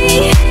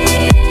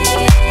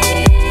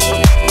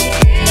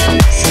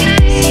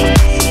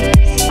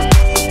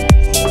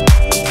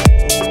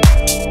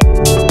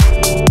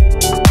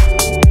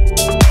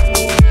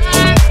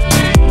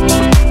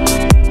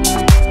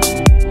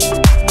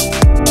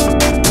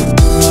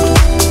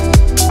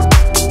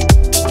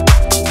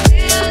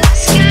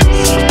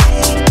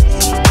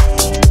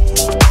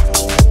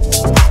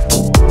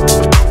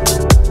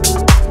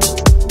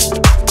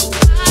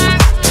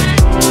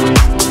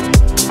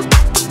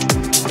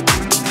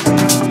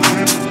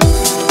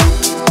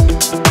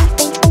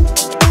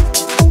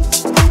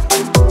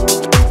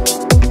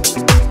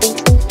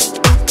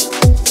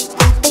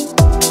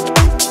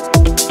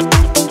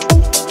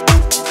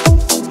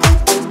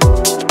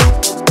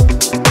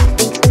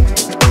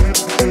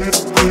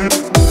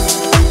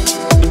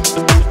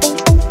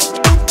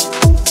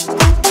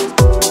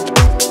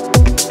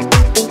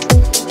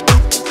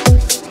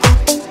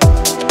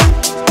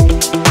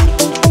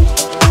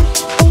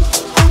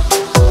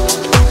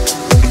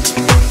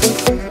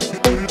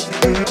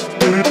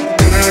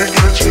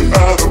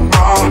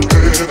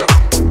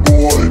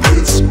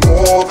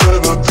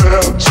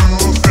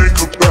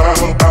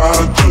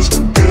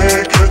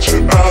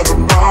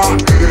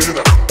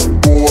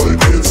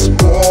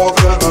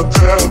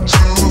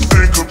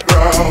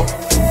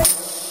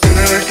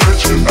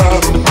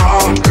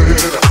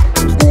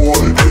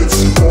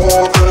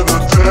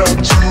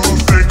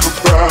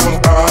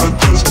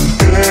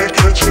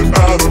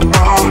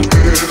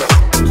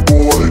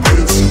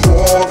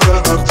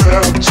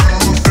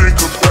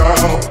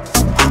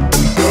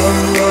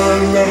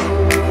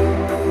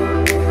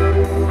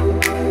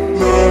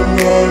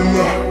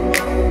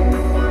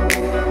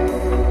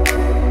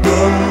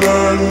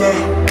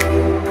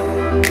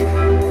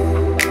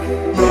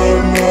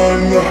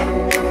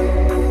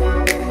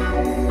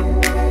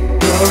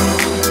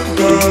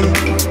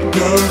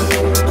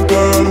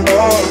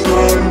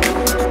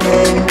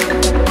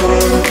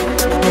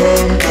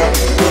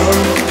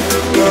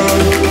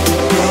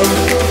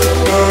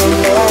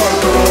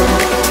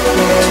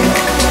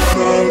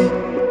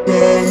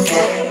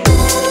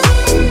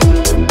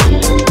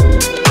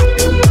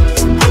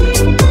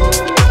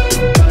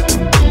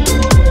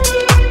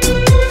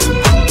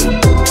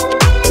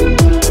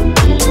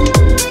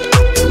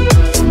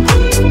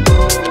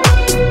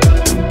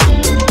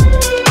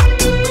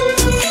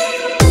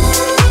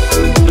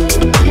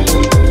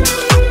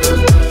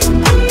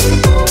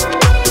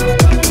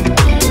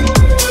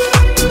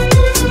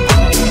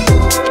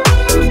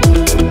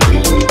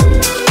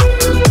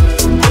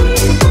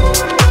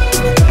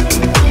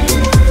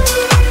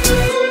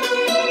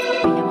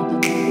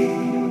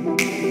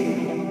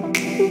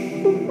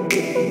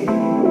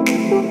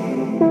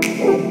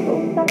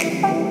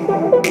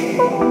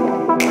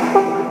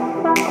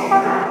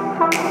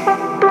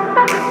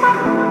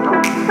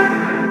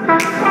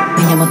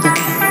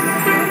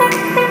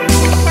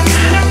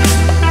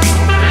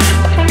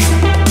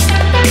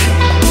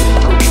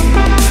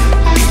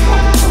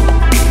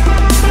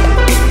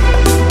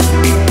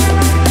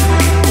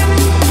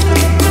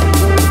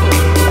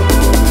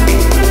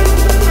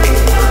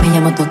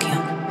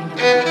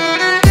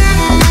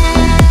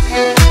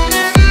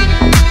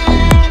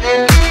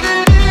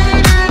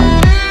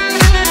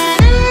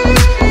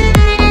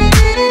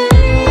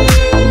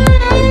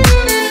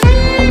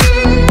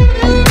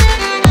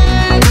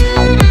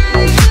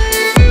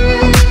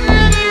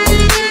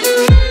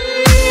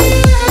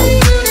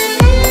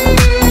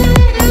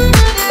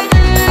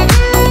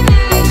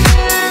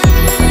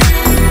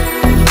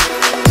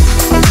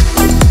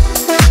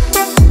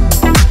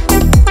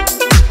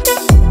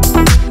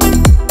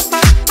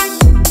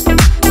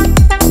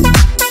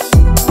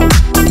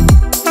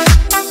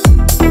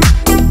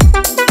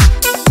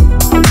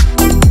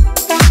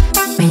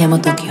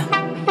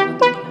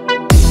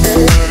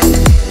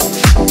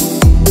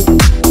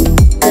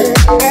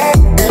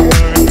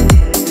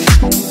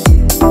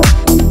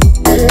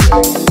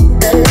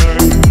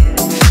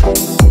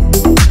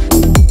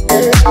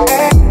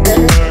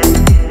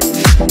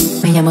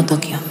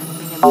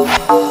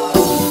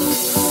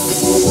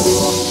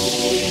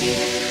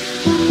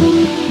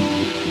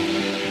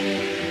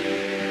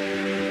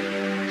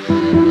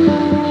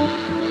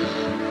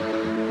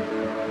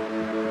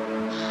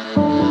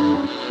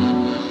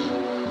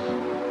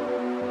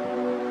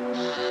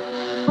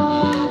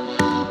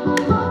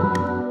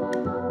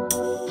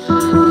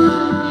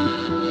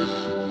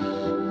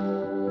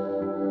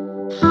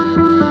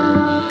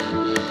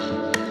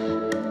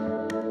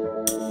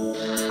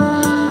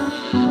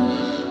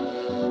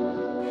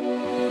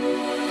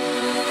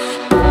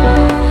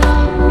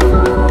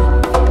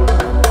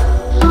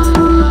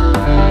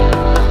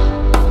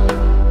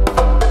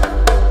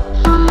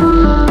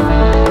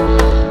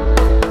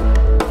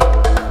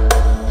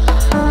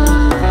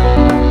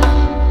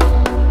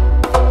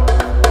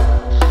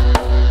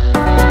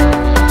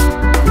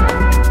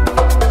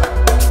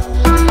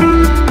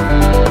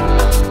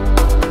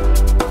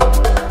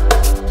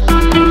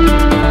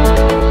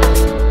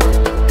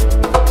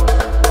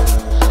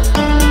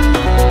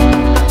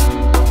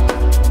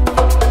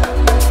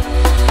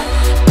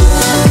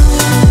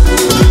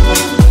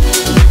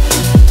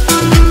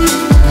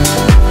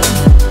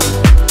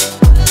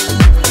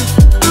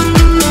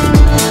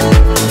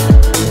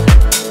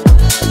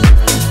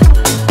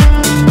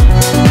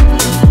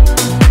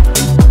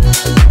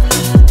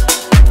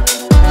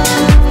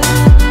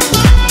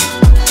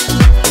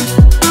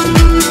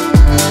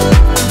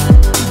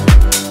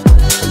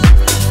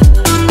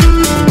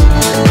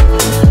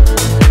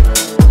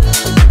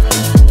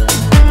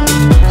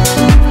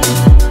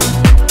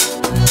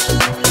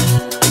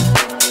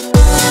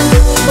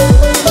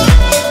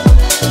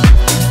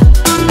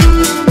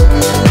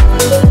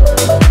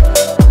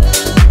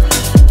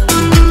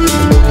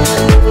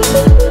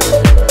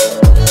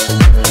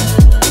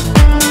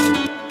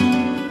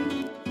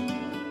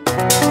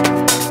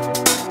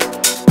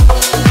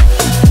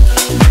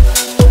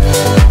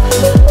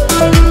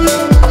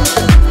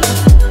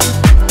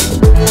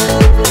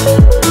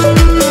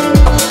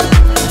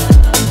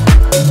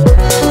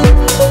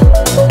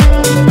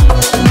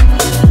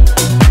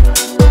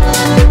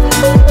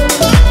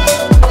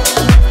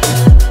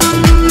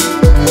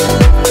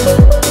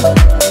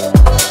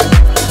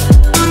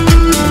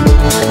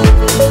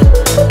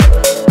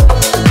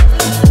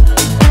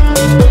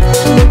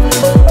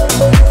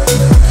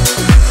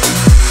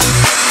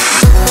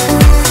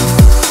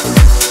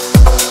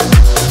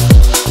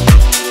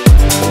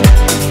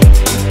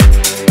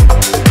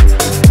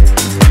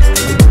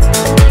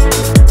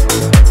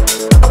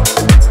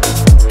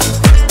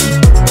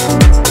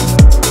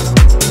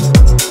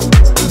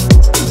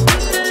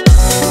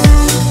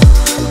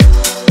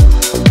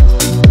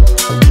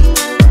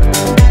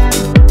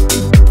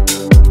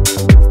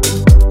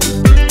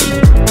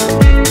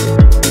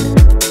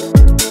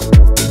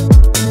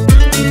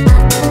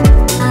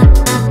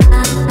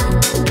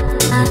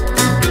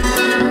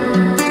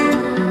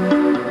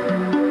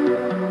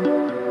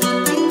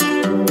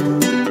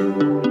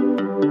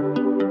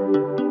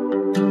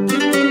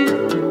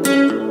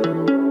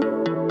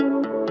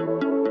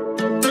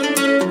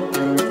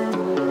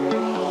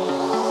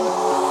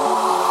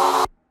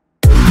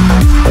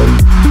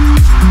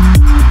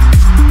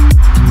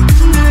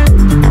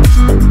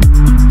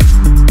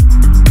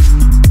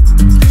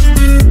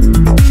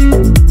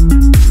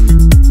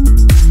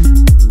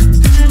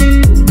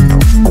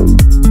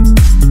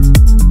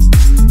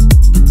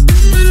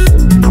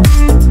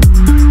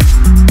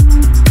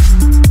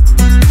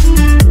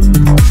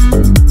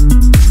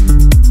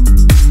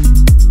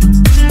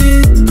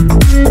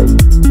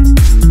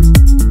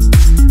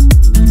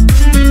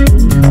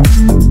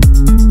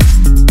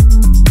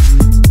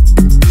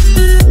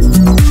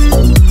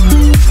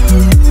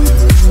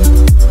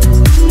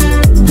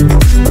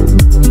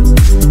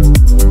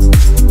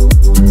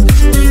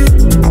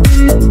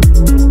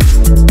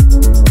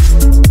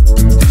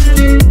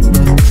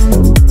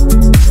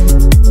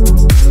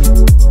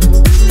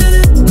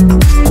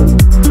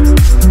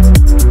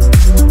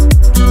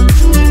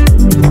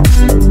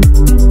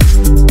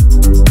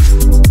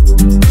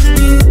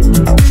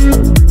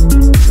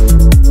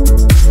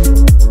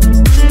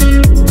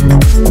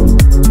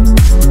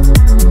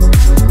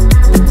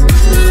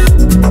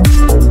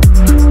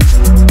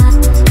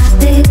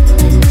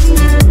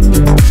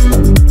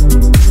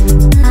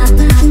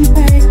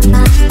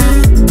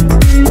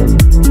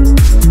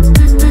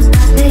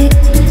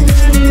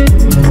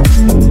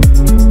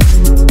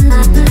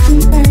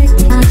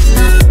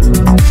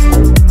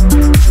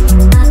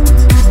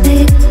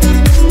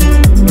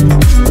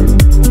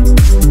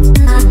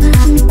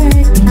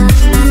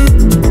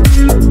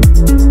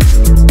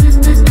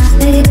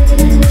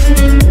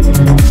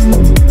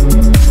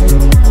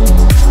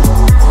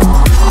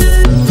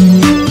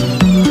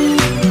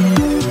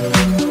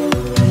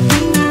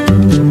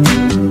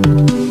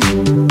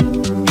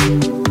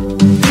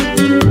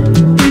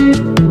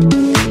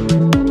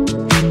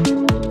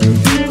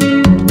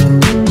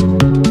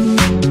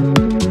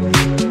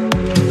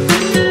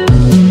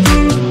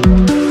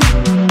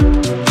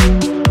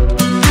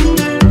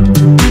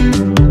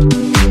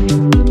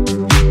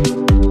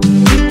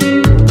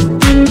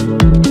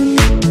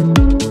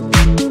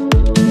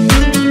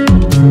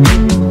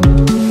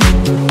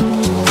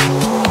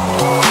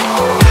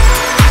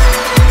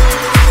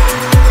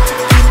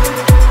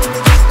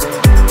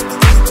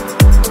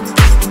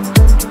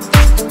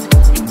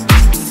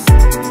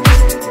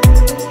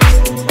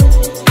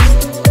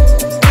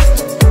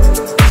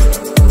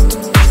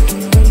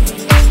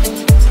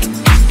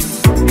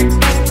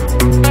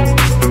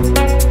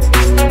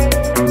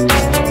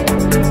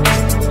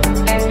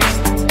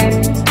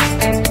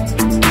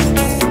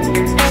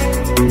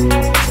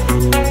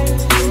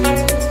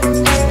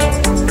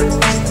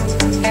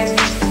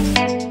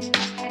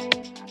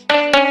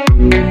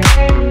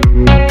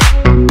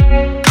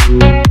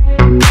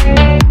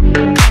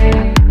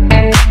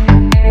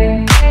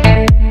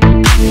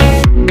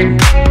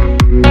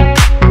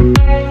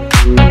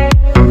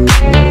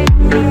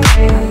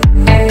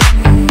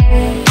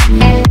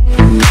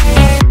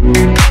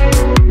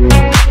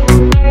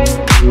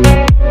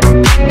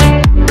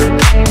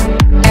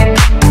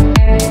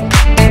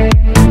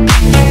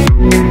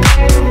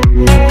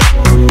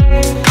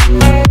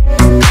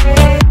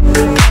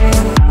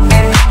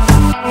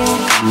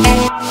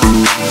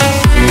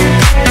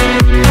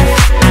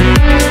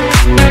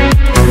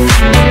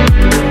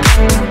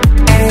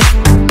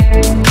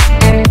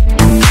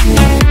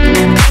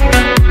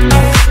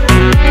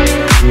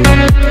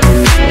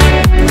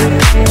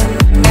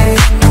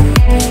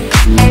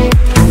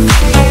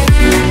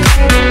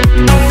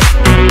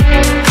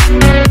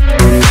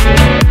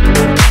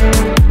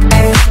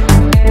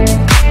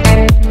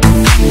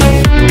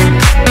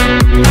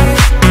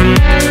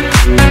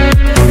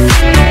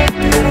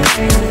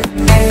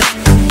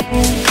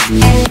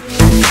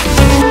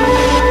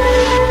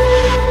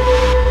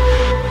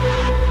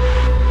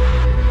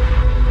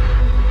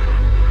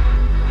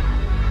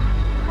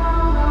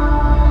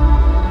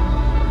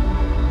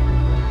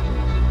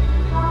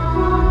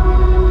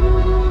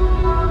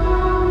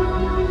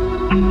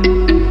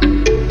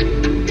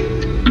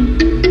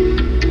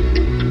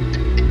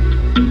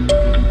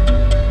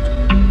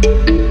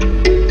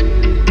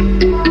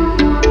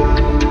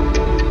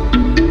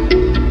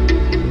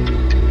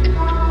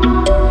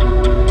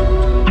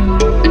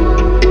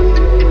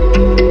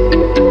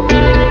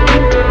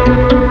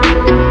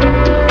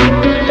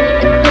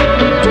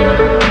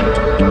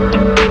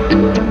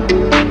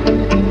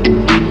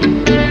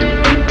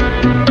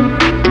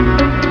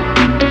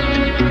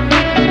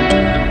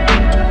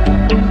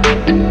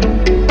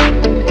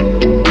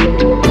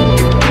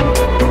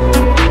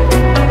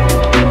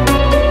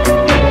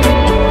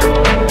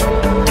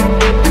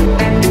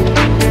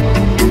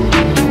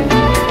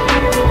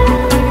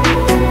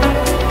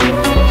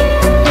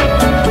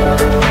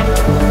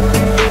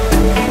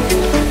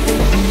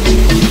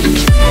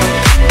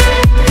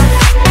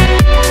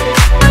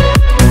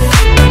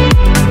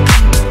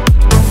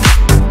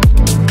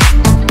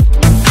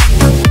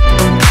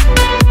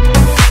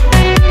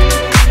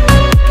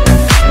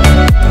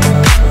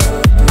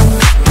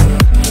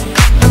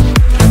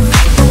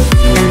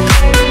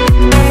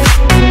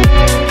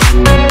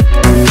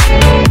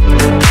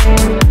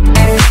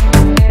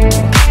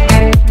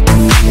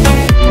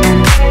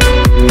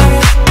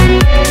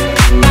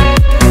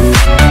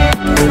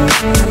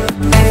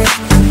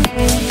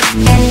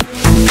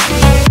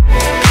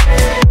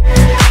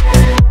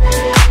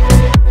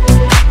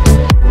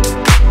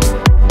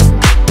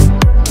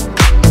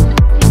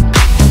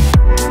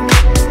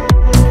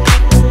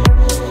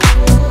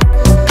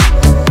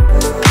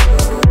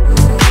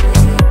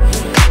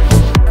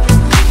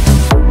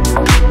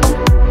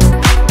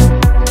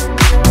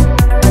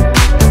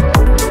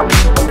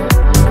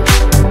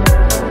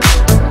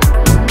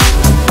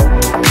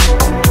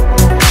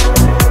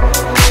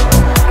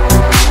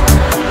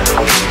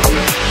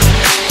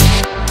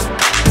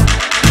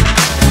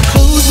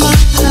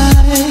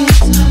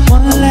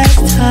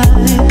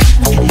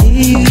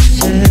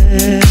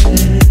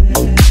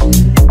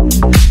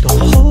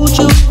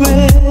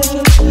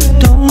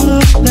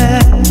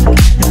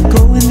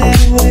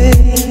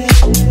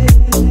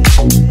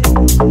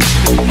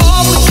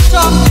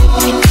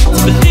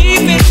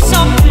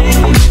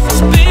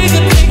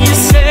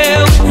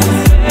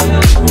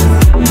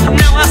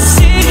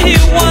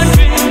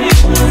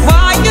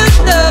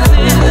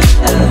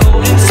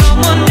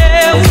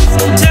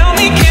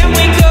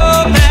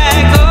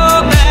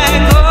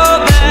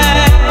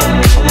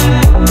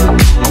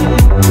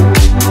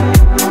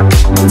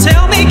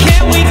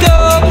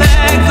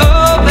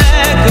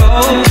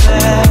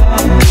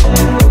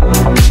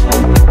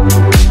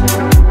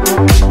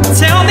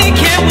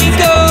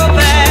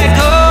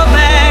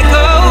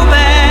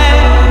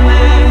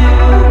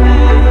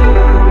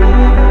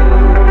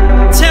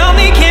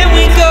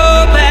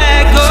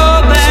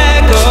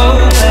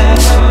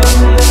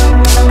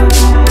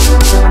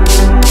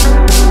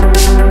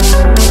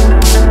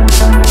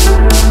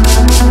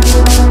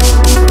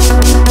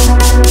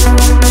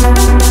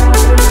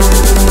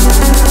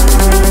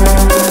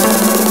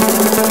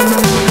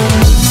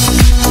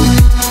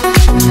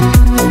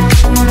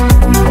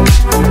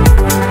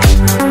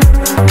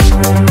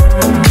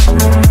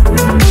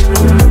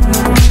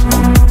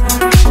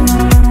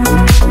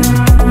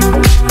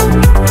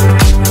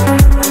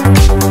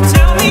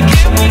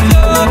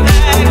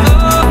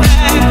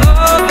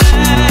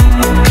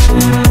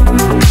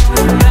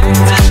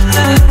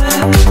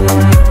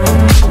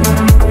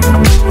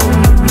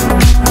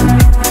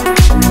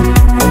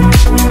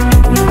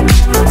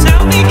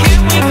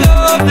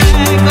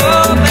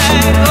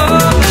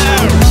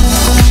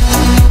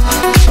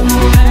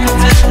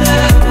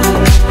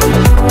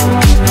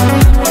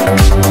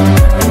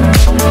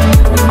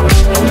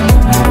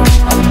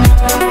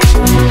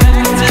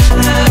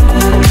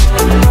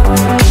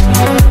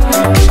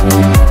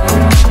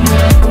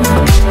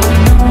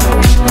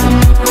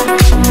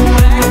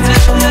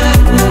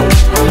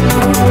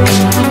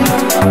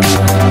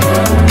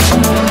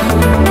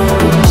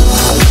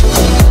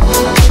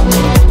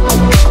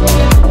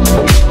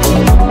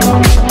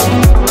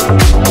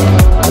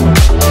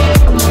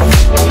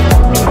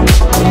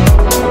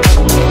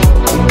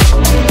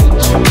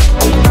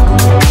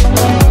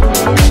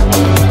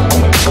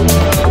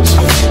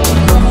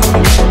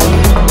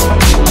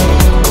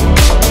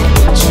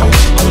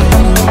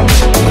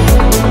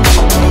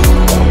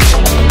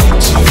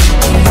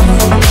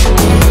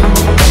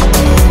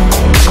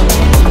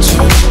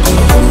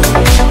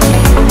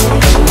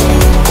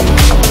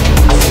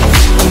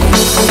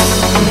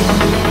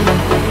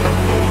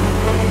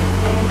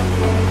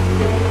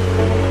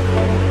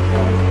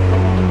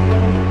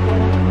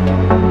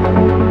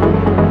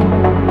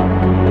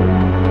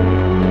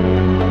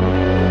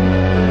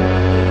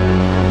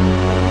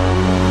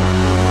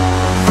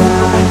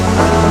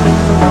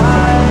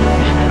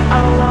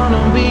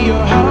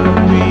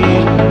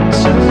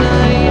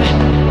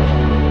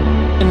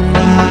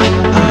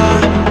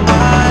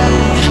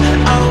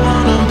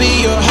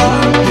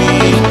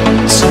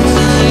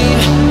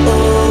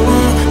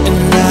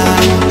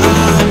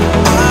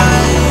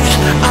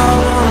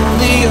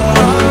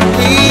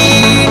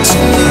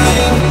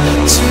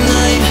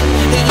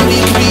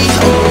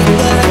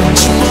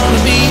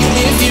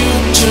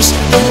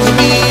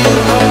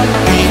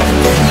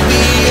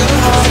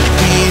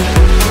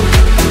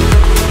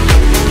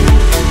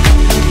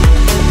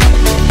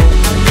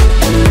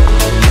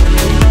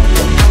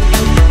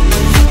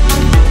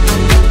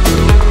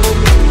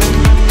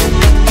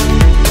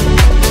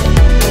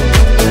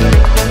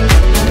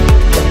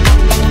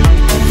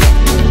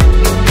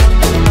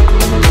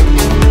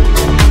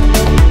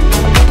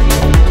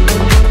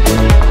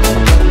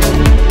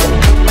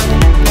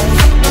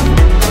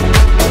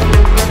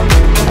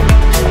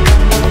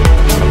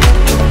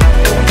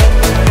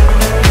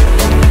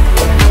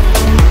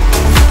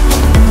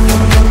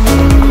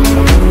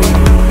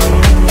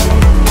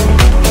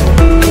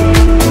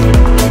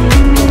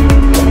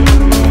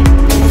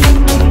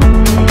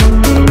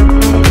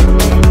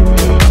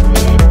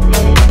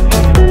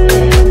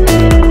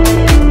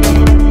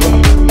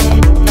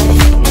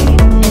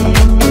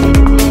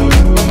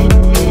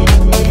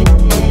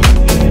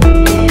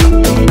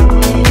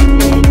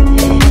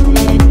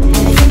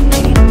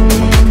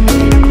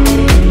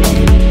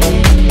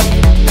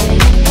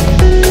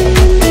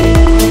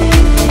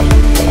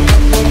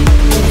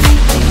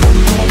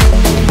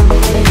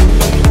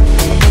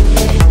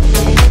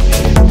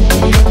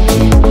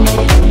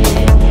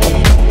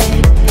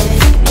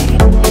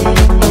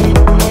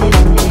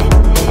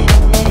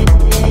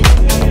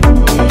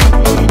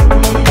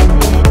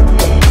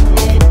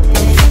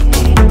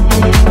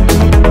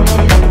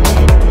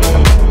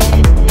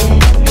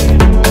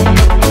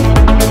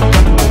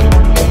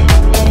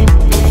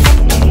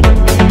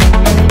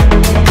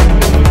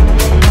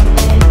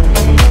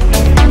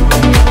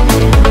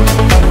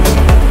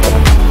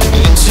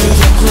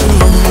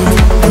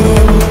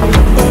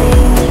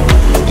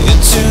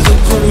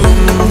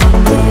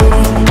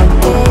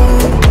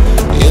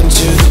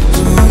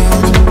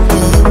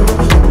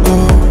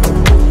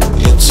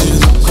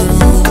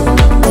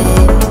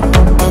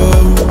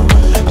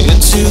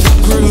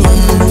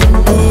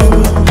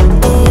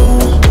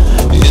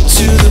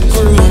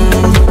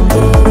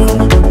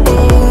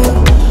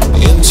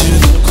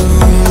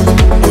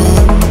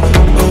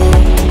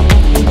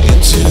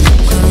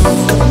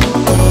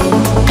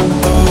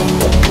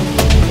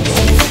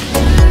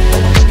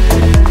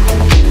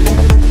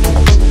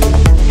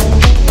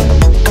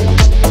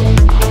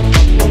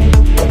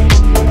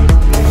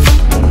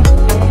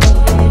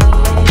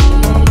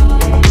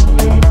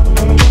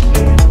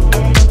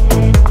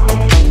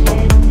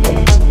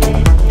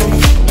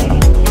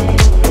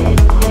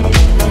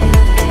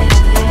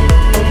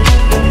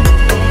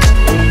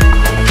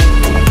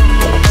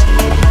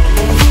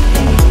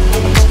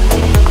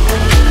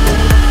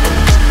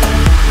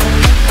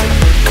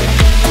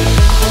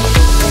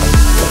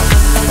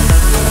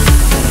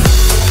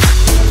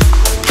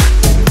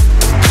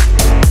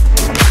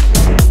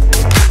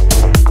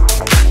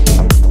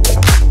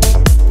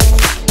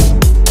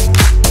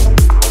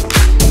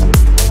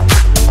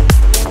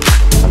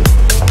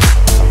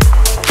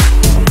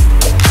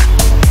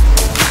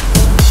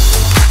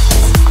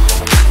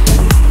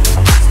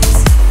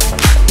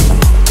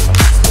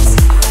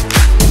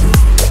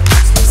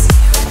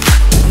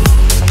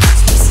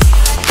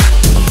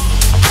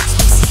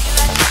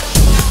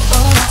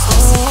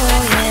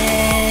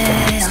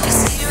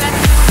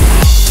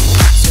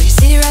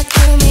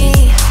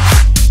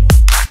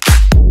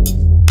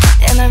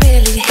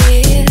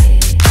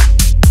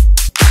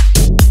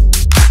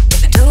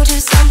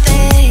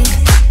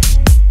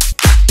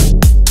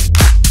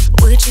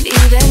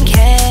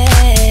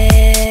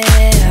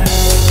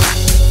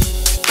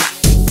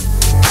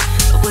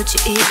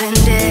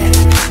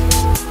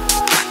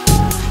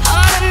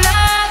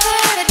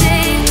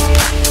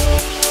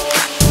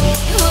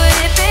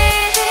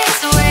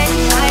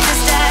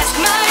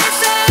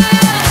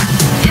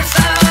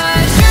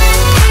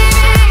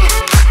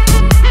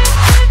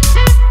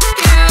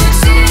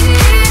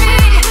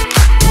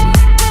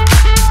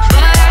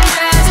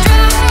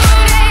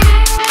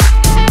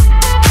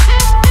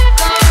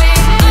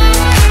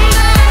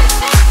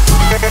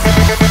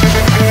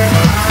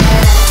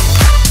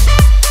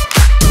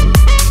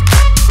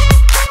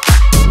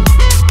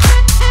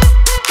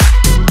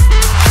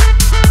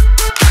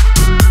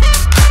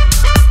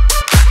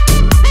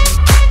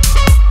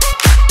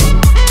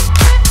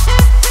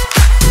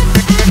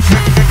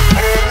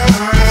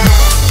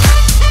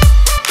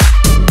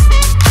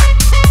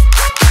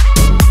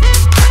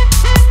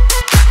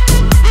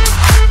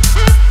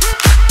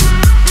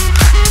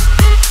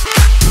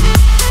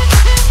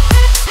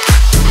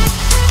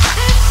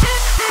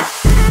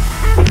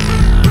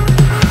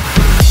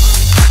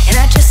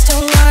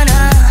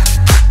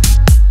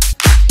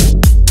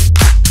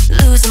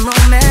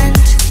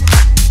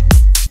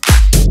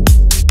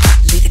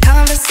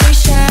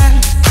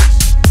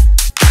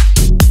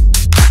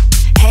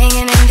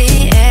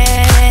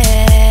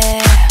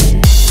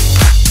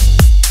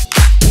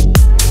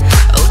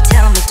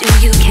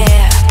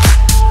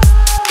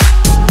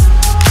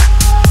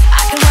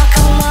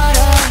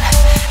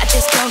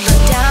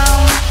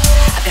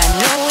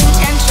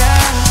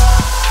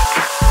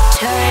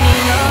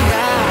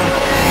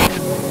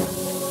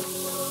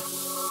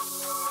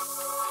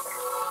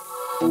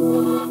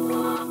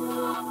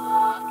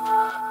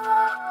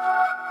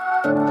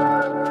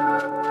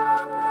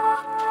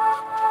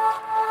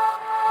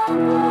 If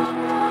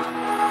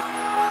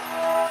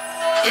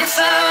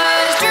I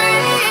was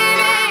dreaming,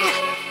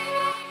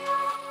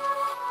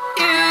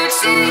 you'd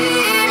see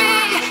me,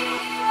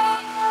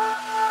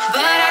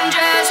 but I'm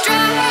just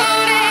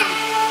drowning,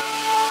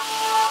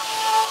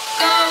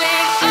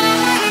 going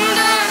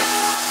under.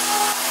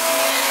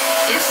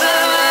 If I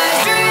was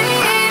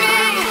dreaming,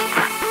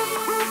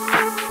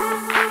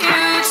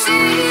 you'd see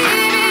me,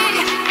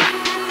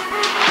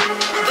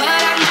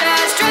 but I'm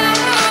just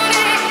drowning,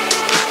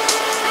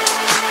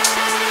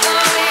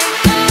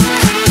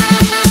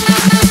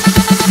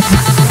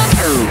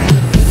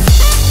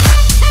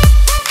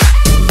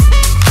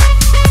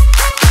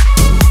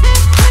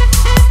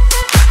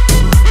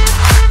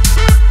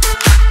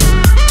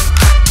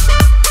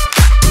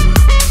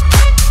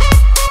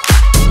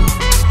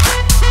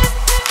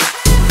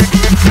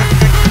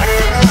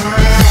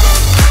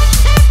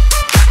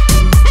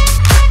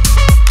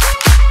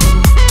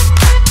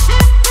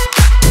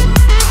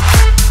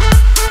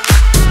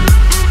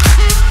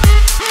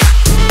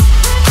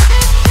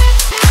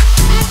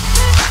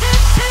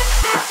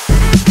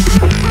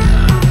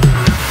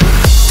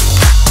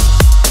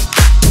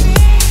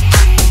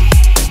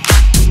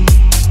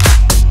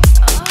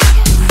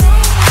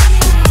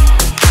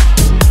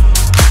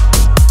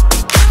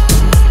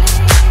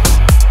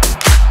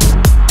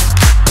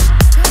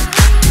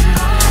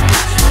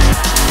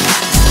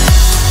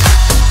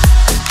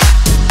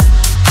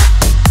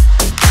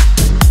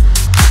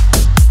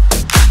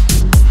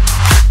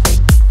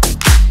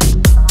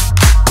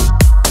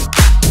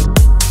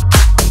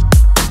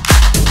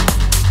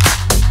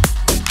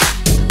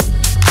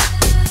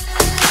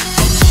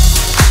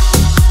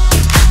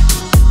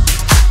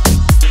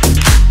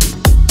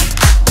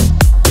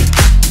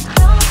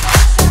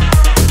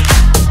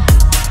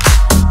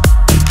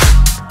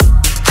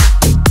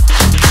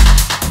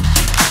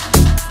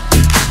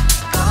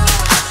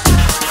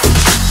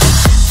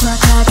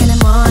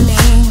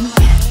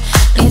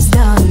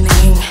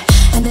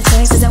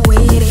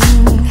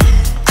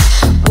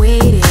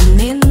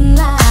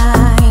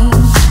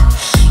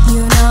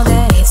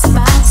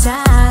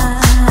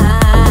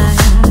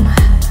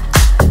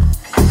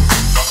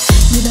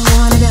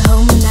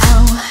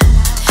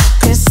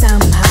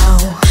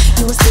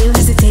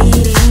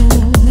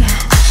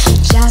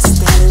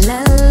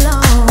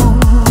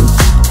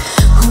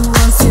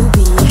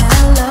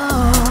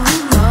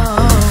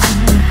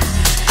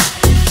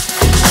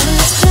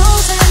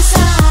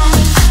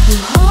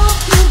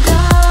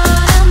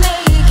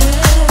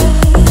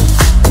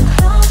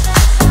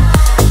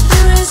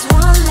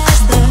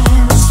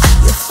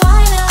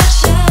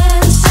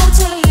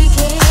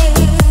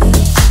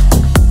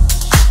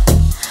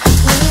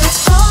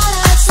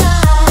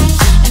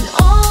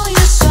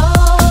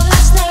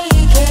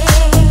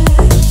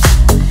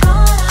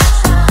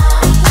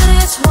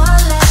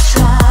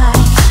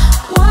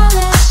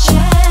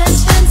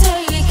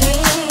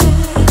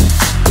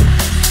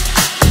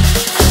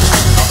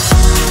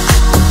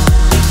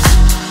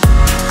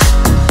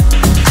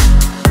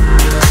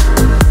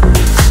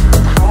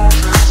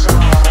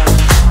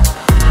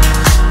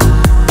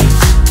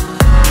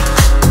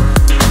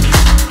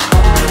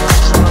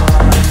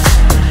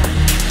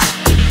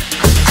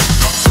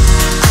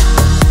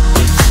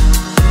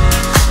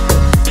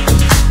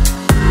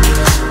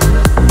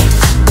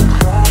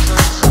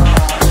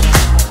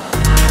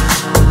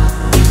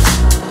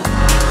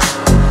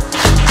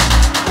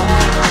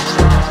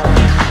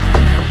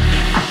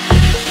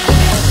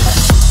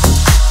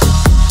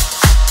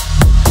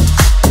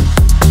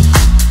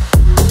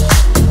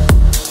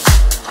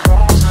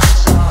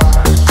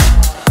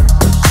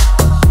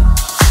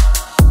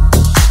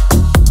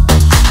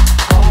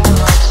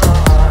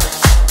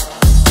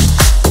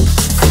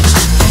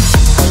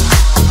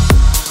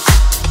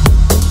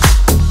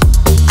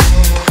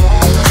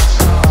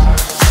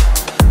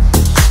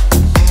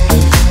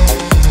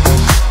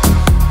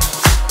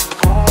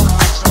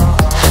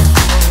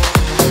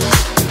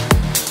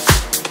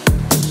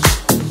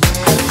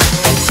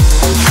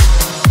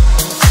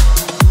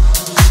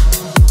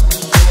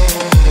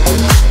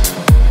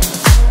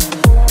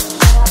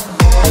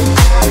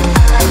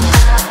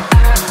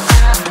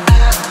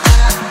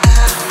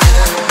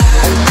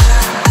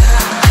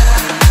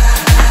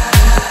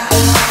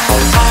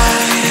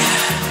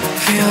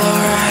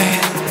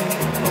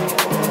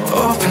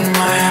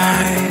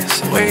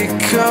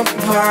 going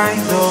by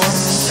your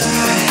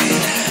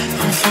side.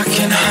 I'm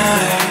fucking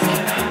high.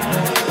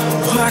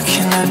 What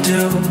can I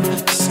do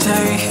to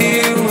stay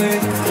here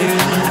with you?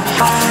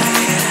 I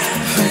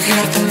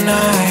forgot the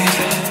night,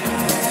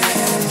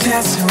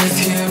 dancing with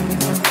you,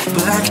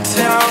 blacked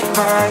out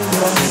by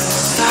your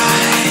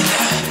side.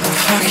 I'm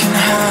fucking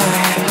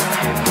high.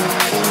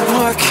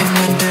 What can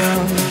I do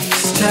to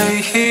stay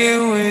here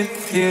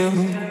with you?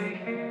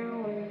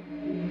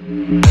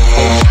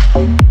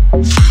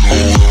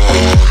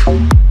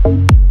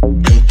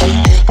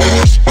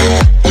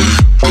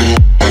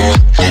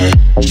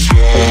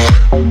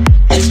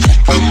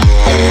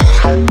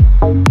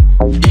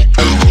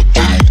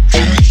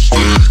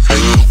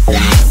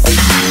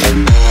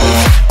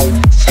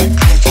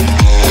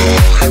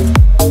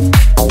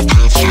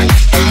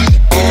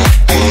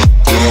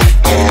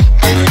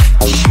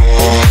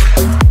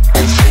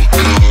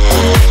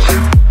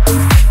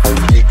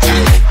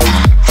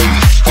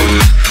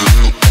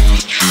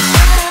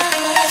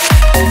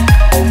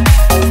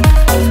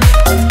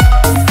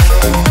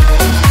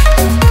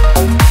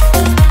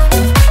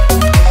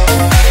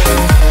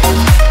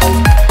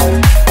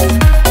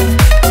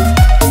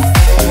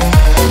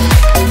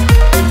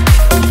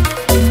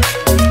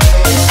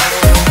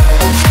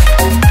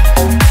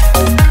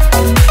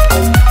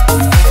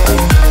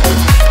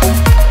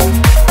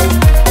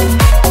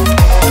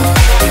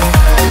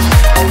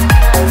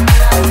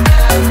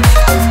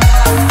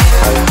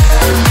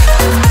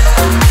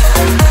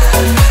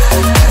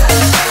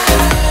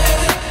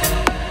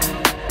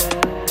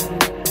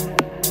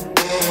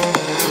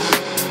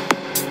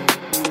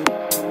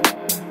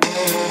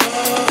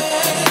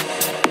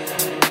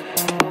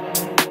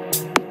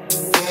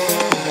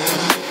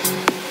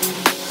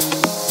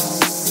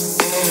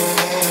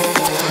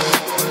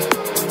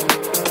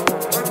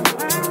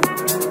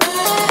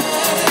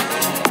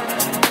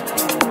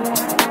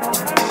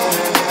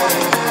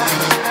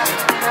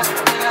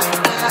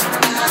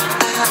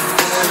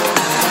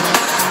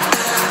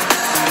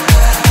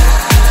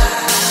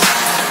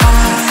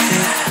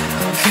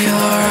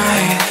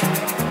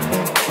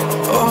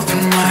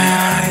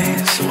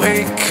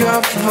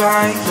 up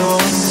by your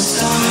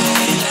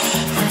side.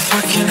 I'm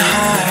fucking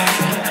high.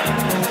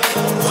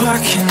 What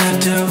can I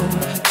do?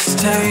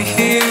 Stay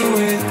here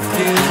with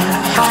you.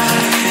 I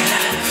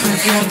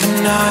forgot the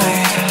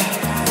night,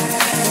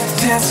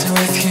 dancing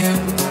with you,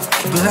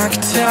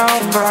 blacked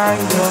out by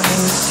your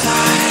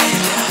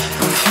side.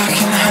 I'm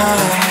fucking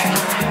high.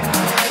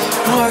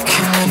 What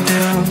can I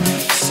do?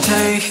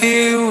 Stay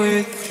here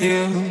with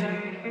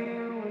you.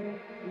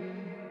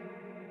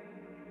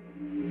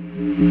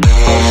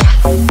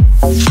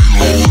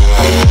 Feel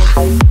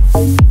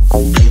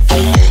alive.